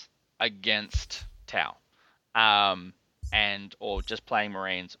Marines against Tau, or just playing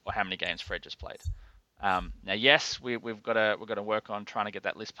Marines, or how many games Fred just played. Now, yes, we've got to work on trying to get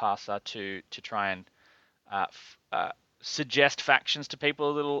that list parser to try and suggest factions to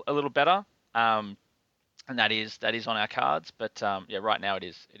people a little better, and that is on our cards. But yeah, right now it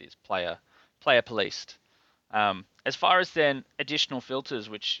is player policed. As far as then additional filters,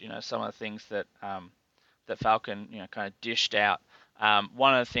 which some of the things that Falcon kind of dished out.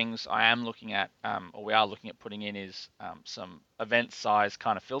 One of the things I am looking at, or we are looking at putting in, is some event size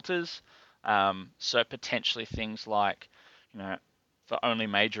kind of filters. So potentially things like, for only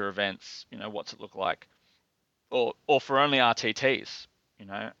major events, what's it look like, or for only RTTs,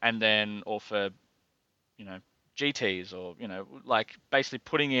 and then, or for, GTs, or like basically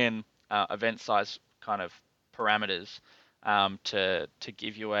putting in event size kind of parameters to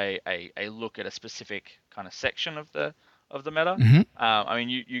give you a look at a specific kind of section of the meta. Mm-hmm. I mean,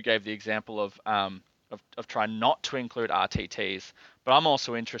 you gave the example of trying not to include RTTs, but I'm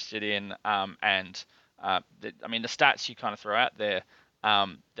also interested in the stats you kind of throw out there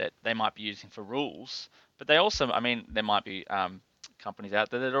that they might be using for rules, but they also, there might be companies out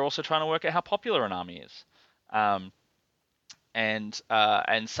there that are also trying to work out how popular an army is, and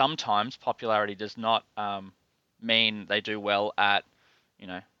sometimes popularity does not mean they do well at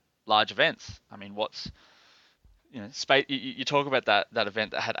large events. I mean, space? You talk about that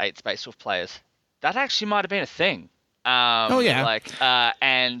event that had 8 Space Wolf players. That actually might have been a thing. Yeah. I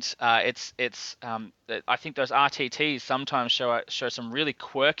think those RTTs sometimes show some really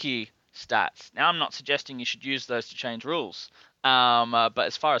quirky stats. Now, I'm not suggesting you should use those to change rules, but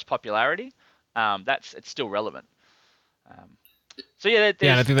as far as popularity, it's still relevant. So yeah,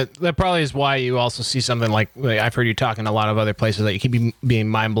 and I think that probably is why you also see something like I've heard you talk in a lot of other places that you keep being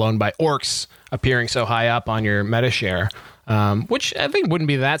mind blown by orcs appearing so high up on your meta share, which I think wouldn't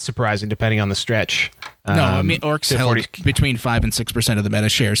be that surprising depending on the stretch. No, orcs held between 5 and 6% of the meta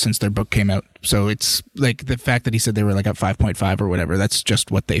share since their book came out. So it's like the fact that he said they were like at 5.5 or whatever. That's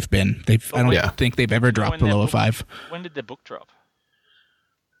just what they've been. I don't think they've ever dropped below a 5. When did their book drop?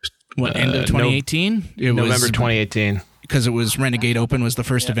 End of 2018? November 2018. Because it was Renegade Open was the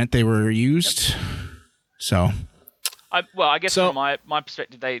first event they were used. Yep. So, I guess from my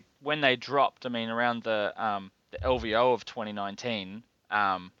perspective, when they dropped, around the LVO of 2019,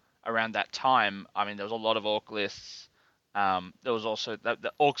 around that time, there was a lot of orc lists. There was also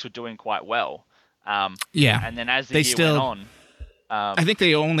the orcs were doing quite well. Yeah, and then as the year went on, I think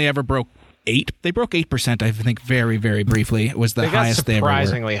they only ever broke 8. They broke 8%. I think very, very briefly. It was the highest they ever were.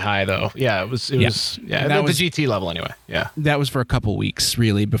 Surprisingly high though. Yeah, it was the GT level anyway. Yeah, that was for a couple weeks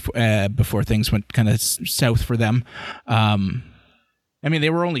really before things went kind of south for them. They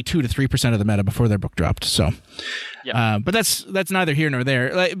were only 2 to 3% of the meta before their book dropped. So, but that's neither here nor there.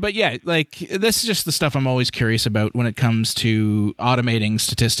 This is just the stuff I'm always curious about when it comes to automating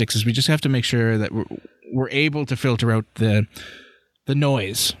statistics. Is we just have to make sure that we're able to filter out the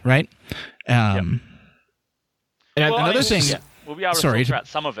noise, right? And another thing, we'll be able to filter out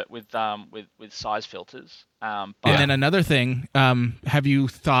some of it with size filters. And then another thing, have you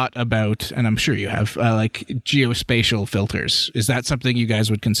thought about, and I'm sure you have, like geospatial filters? Is that something you guys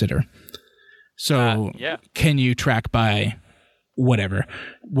would consider? So can you track by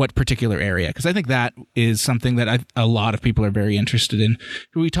what particular area, because I think that is something that a lot of people are very interested in.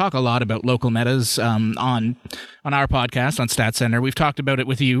 We talk a lot about local metas on our podcast on Stat Center. We've talked about it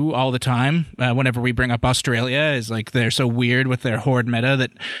with you all the time. Whenever we bring up Australia, is like they're so weird with their horde meta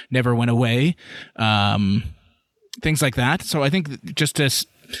that never went away, things like that. So I think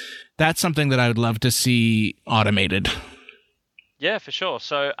that's something that I would love to see automated. Yeah, for sure.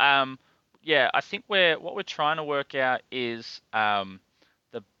 So I think what we're trying to work out is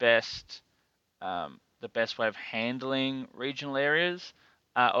the best way of handling regional areas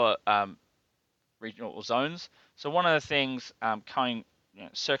or regional zones. So one of the things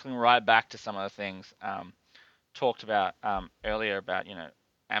circling right back to some of the things talked about earlier about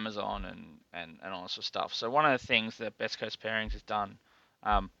Amazon and all this sort of stuff. So one of the things that Best Coast Pairings has done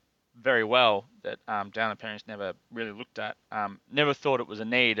very well that Down the Pairings never really looked at, never thought it was a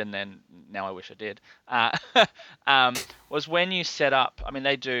need, and then now I wish I did, was when you set up, I mean,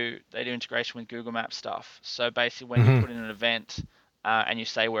 they do integration with Google Maps stuff. So basically when you put in an event and you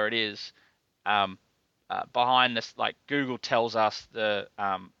say where it is, behind this, like Google tells us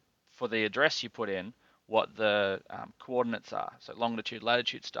for the address you put in, what the coordinates are, so longitude,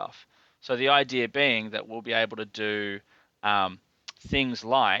 latitude stuff. So the idea being that we'll be able to do things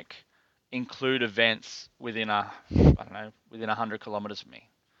like include events within 100 kilometers of me.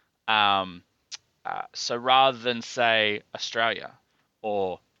 So rather than say Australia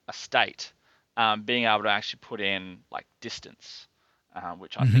or a state, being able to actually put in like distance,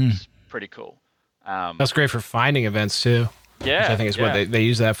 which I think is pretty cool. That's great for finding events too. Yeah, which I think is what they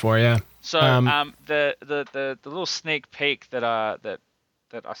use that for. Yeah. So the little sneak peek that I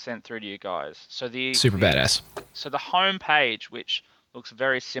sent through to you guys. So super badass. So the home page, which looks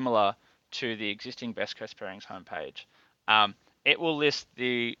very similar to the existing Best Coast Pairings homepage, it will list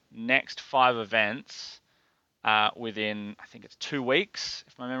the next 5 events within, I think it's 2 weeks,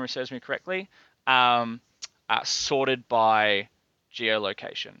 if my memory serves me correctly, sorted by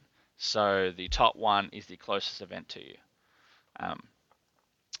geolocation. So the top one is the closest event to you.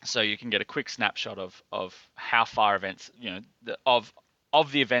 So you can get a quick snapshot of how far events, of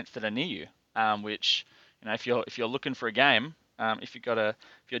the events that are near you. Which, if you're looking for a game, if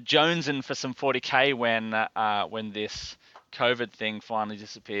you're jonesing for some 40k when this COVID thing finally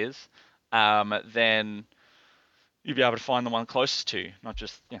disappears, then you'll be able to find the one closest to you, not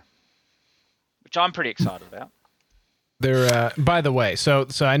just which I'm pretty excited about. There. By the way, so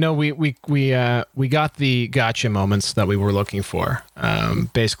I know we got the gotcha moments that we were looking for.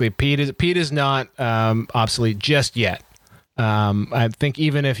 Basically, Pete is not obsolete just yet. I think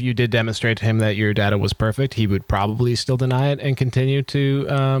even if you did demonstrate to him that your data was perfect, he would probably still deny it and continue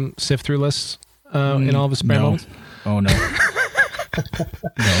to sift through lists in all of his spare moments. Oh no. No.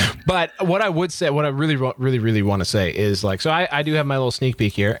 But what I would say, what I really want to say is like, so I do have my little sneak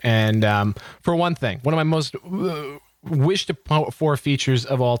peek here, and for one thing, one of my most wished for features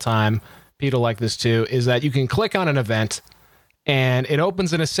of all time, Pete will like this too, is that you can click on an event and it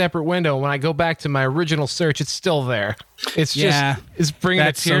opens in a separate window. When I go back to my original search, it's still there. It's just, it's bringing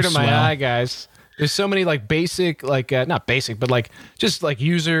a tear to my eye, guys. There's so many like basic, like not basic, but like just like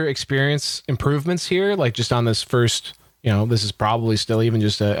user experience improvements here. Like just on this first, this is probably still even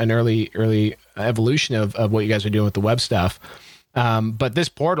just an early evolution of what you guys are doing with the web stuff. But this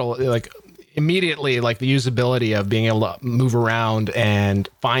portal, like immediately, like the usability of being able to move around and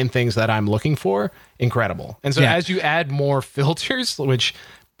find things that I'm looking for, incredible. And so as you add more filters, which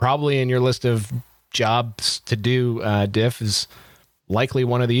probably in your list of jobs to do, Diff is likely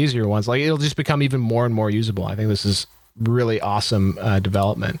one of the easier ones. Like it'll just become even more and more usable. I think this is really awesome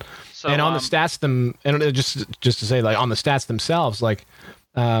development. So, and on the stats just to say, like on the stats themselves, like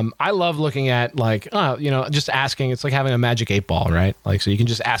I love looking at like just asking. It's like having a magic 8 ball, right? Like so you can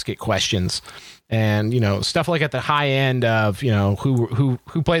just ask it questions, and stuff like at the high end of who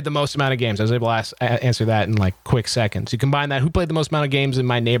played the most amount of games. I was able to answer that in like quick seconds. You combine that, who played the most amount of games in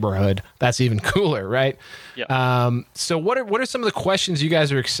my neighborhood. That's even cooler, right? Yeah. So what are some of the questions you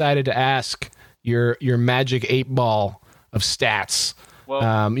guys are excited to ask your magic 8 ball of stats?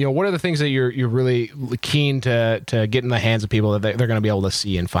 Well, what are the things that you're really keen to get in the hands of people that they're going to be able to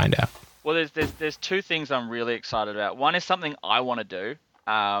see and find out? Well, there's 2 things I'm really excited about. One is something I want to do,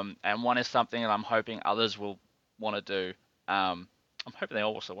 and one is something that I'm hoping others will want to do. I'm hoping they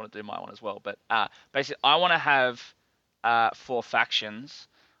also want to do my one as well. But basically, I want to have for factions,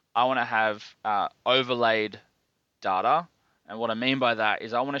 I want to have overlaid data, and what I mean by that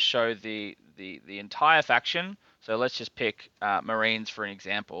is I want to show the entire faction. So let's just pick Marines for an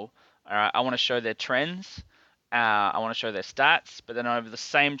example. All right, I want to show their trends. I want to show their stats, but then over the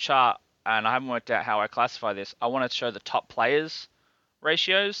same chart, and I haven't worked out how I classify this. I want to show the top players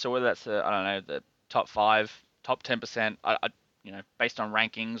ratios. So whether that's I don't know, the top 5, top 10%, based on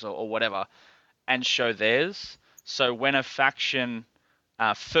rankings or whatever, and show theirs. So when a faction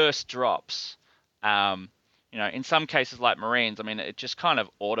first drops, in some cases like Marines, I mean, it just kind of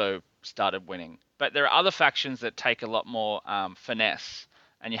auto started winning. But there are other factions that take a lot more finesse,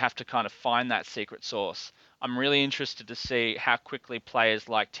 and you have to kind of find that secret sauce. I'm really interested to see how quickly players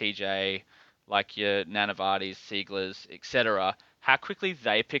like TJ, like your Nanavardis, Sieglers, etc., how quickly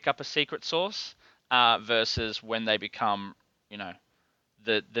they pick up a secret sauce versus when they become,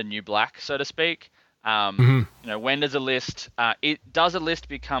 the new black, so to speak. When does a list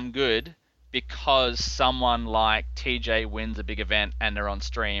become good because someone like TJ wins a big event and they're on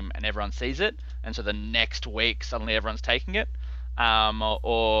stream and everyone sees it, and so the next week suddenly everyone's taking it,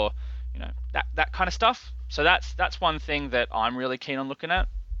 or that kind of stuff. So that's one thing that I'm really keen on looking at.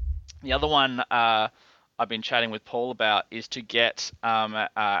 The other one I've been chatting with Paul about is to get,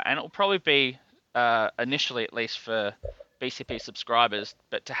 and it'll probably be initially at least for BCP subscribers,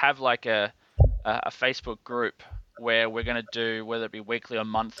 but to have like a Facebook group where we're going to do, whether it be weekly or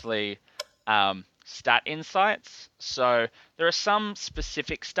monthly, stat insights. So there are some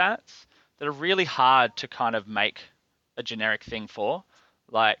specific stats that are really hard to kind of make a generic thing for.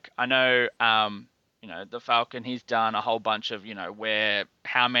 Like I know, the Falcon, he's done a whole bunch of,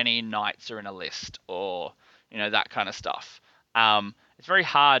 how many knights are in a list, or, that kind of stuff. It's very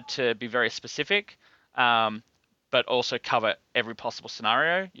hard to be very specific, but also cover every possible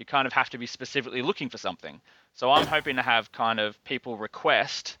scenario. You kind of have to be specifically looking for something. So I'm hoping to have kind of people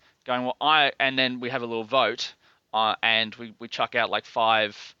request going, and then we have a little vote, and we chuck out like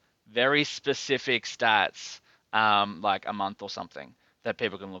 5 very specific stats, like a month or something that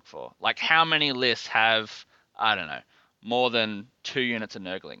people can look for. Like how many lists have, I don't know, more than 2 units of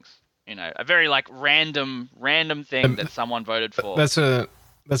Nurglings? A very like random thing that someone voted for.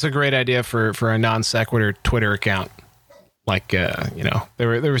 That's a great idea for a non sequitur Twitter account. Like there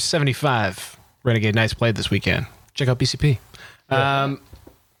were 75 Renegade Knights played this weekend. Check out BCP. I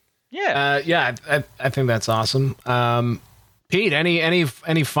think that's awesome. Pete,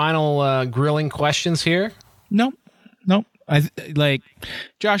 any final grilling questions here? Nope. Like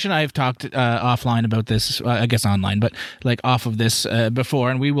Josh and I have talked offline about this, I guess online, but like off of this before,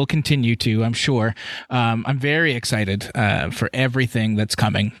 and we will continue to, I'm sure. I'm very excited for everything that's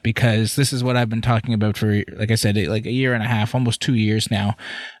coming, because this is what I've been talking about for, like I said, like a year and a half, almost 2 years now.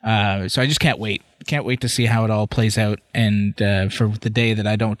 So I just can't wait. Can't wait to see how it all plays out, and for the day that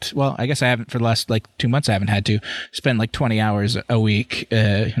I don't, well, I guess I haven't for the last like 2 months, I haven't had to spend like 20 hours a week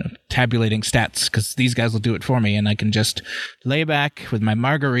tabulating stats, because these guys will do it for me, and I can just lay back with my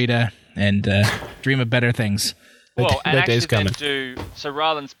margarita and dream of better things. Well, and that day's actually coming. so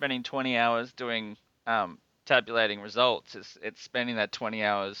rather than spending 20 hours doing tabulating results, it's spending that 20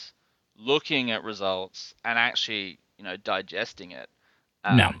 hours looking at results and actually digesting it.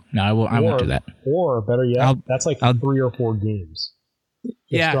 No, I won't do that. Or better yet, that's like 3 or 4 games.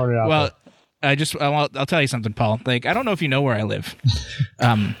 Yeah. Well, I'll tell you something, Paul. Like, I don't know if you know where I live.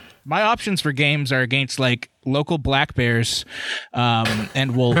 My options for games are against like local black bears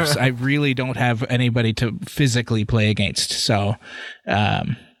and wolves. I really don't have anybody to physically play against. So,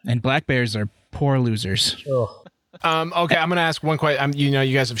 and black bears are poor losers. Ugh. Okay, I'm gonna ask one question.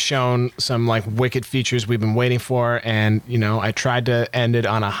 You guys have shown some like wicked features we've been waiting for, and I tried to end it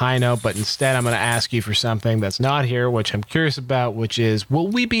on a high note, but instead I'm gonna ask you for something that's not here, which I'm curious about, which is, will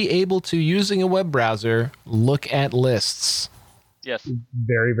we be able to, using a web browser, look at lists? Yes.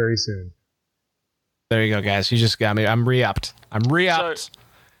 Very, very soon. There you go, guys. You just got me. I'm re-upped.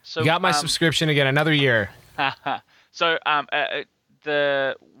 So you got my subscription again, another year. So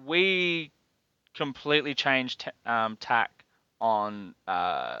we completely changed tack on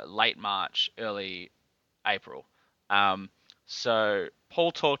late March, early April. So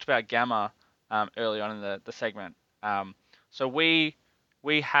Paul talked about Gamma early on in the segment. So we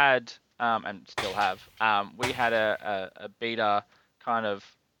had and still have we had a beta kind of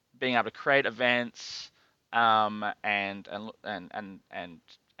being able to create events and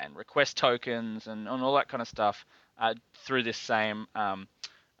request tokens and all that kind of stuff through this same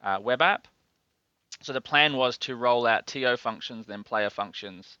web app. So the plan was to roll out TO functions, then player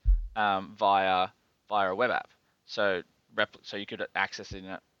functions via a web app. So you could access it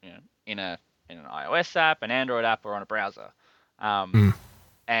in an iOS app, an Android app, or on a browser.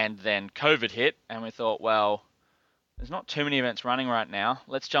 And then COVID hit, and we thought, well, there's not too many events running right now.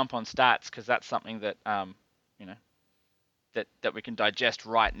 Let's jump on stats, because that's something that that we can digest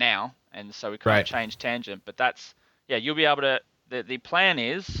right now. And so we kind of changed tangent. But you'll be able to. The plan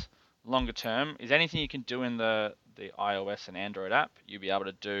is longer term is anything you can do in the iOS and Android app, you'll be able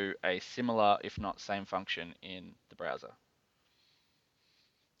to do a similar, if not same function in the browser.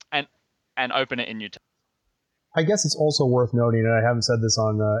 And open it in your tab. I guess it's also worth noting, and I haven't said this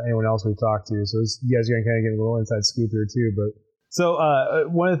on anyone else we've talked to, so you guys are going to kind of get a little inside scoop here too. But so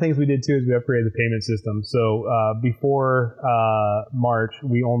one of the things we did too is we upgraded the payment system. So before March,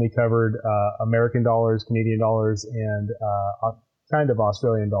 we only covered American dollars, Canadian dollars, and kind of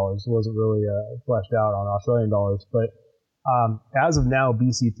Australian dollars. It wasn't really fleshed out on Australian dollars. But as of now,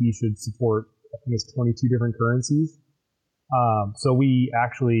 BCP should support, I think it's 22 different currencies. So we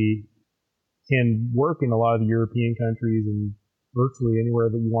actually can work in a lot of the European countries and virtually anywhere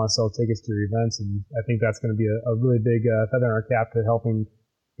that you want to sell tickets to your events. And I think that's going to be a really big feather in our cap to helping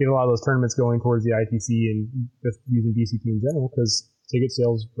get a lot of those tournaments going towards the ITC and just using BCP in general, because ticket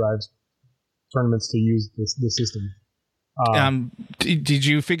sales drives tournaments to use the system. Did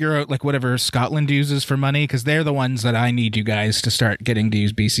you figure out like whatever Scotland uses for money? Because they're the ones that I need you guys to start getting to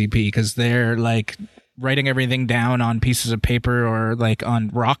use BCP, because they're like writing everything down on pieces of paper or like on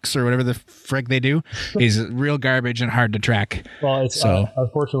rocks or whatever the frig they do is real garbage and hard to track. Well, it's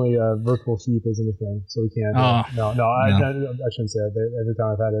unfortunately virtual sheep isn't a thing, so we can't. I shouldn't say that. Every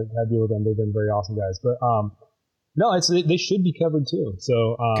time I've had to deal with them, they've been very awesome guys. But no, they should be covered too.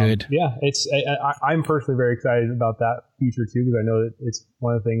 So good. Yeah, I'm personally very excited about that feature too, because I know that it's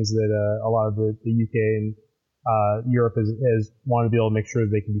one of the things that a lot of the UK and Europe has wanted to be able to make sure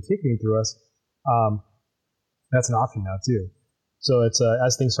that they can be ticketing through us. That's an option now too. So it's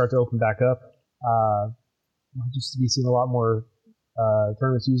as things start to open back up, we'll just be seeing a lot more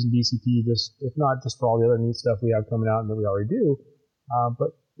tournaments using BCP. Just if not just for all the other neat stuff we have coming out and that we already do,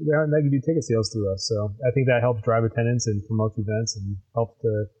 but they can do ticket sales through us. So I think that helps drive attendance and promotes events and helps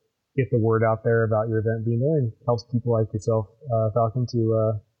to get the word out there about your event being there, and helps people like yourself, Falcon,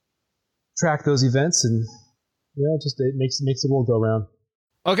 to track those events, and it makes the world go round.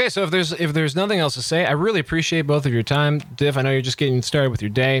 Okay, so if there's nothing else to say, I really appreciate both of your time. Diff, I know you're just getting started with your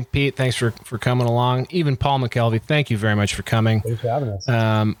day. Pete, thanks for coming along. Even Paul McKelvey, thank you very much for coming. Thanks for having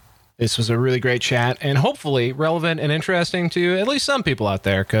us. This was a really great chat, and hopefully relevant and interesting to at least some people out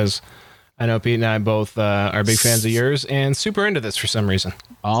there, because I know Pete and I both are big fans of yours and super into this for some reason.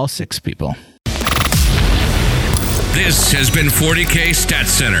 All 6 people. This has been 40K Stats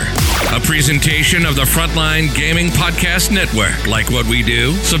Center, a presentation of the Frontline Gaming Podcast Network. Like what we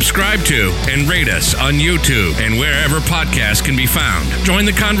do? Subscribe to and rate us on YouTube and wherever podcasts can be found. Join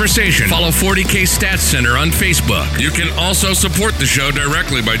the conversation. Follow 40K Stats Center on Facebook. You can also support the show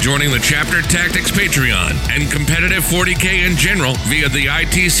directly by joining the Chapter Tactics Patreon and competitive 40K in general via the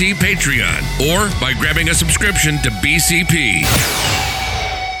ITC Patreon, or by grabbing a subscription to BCP.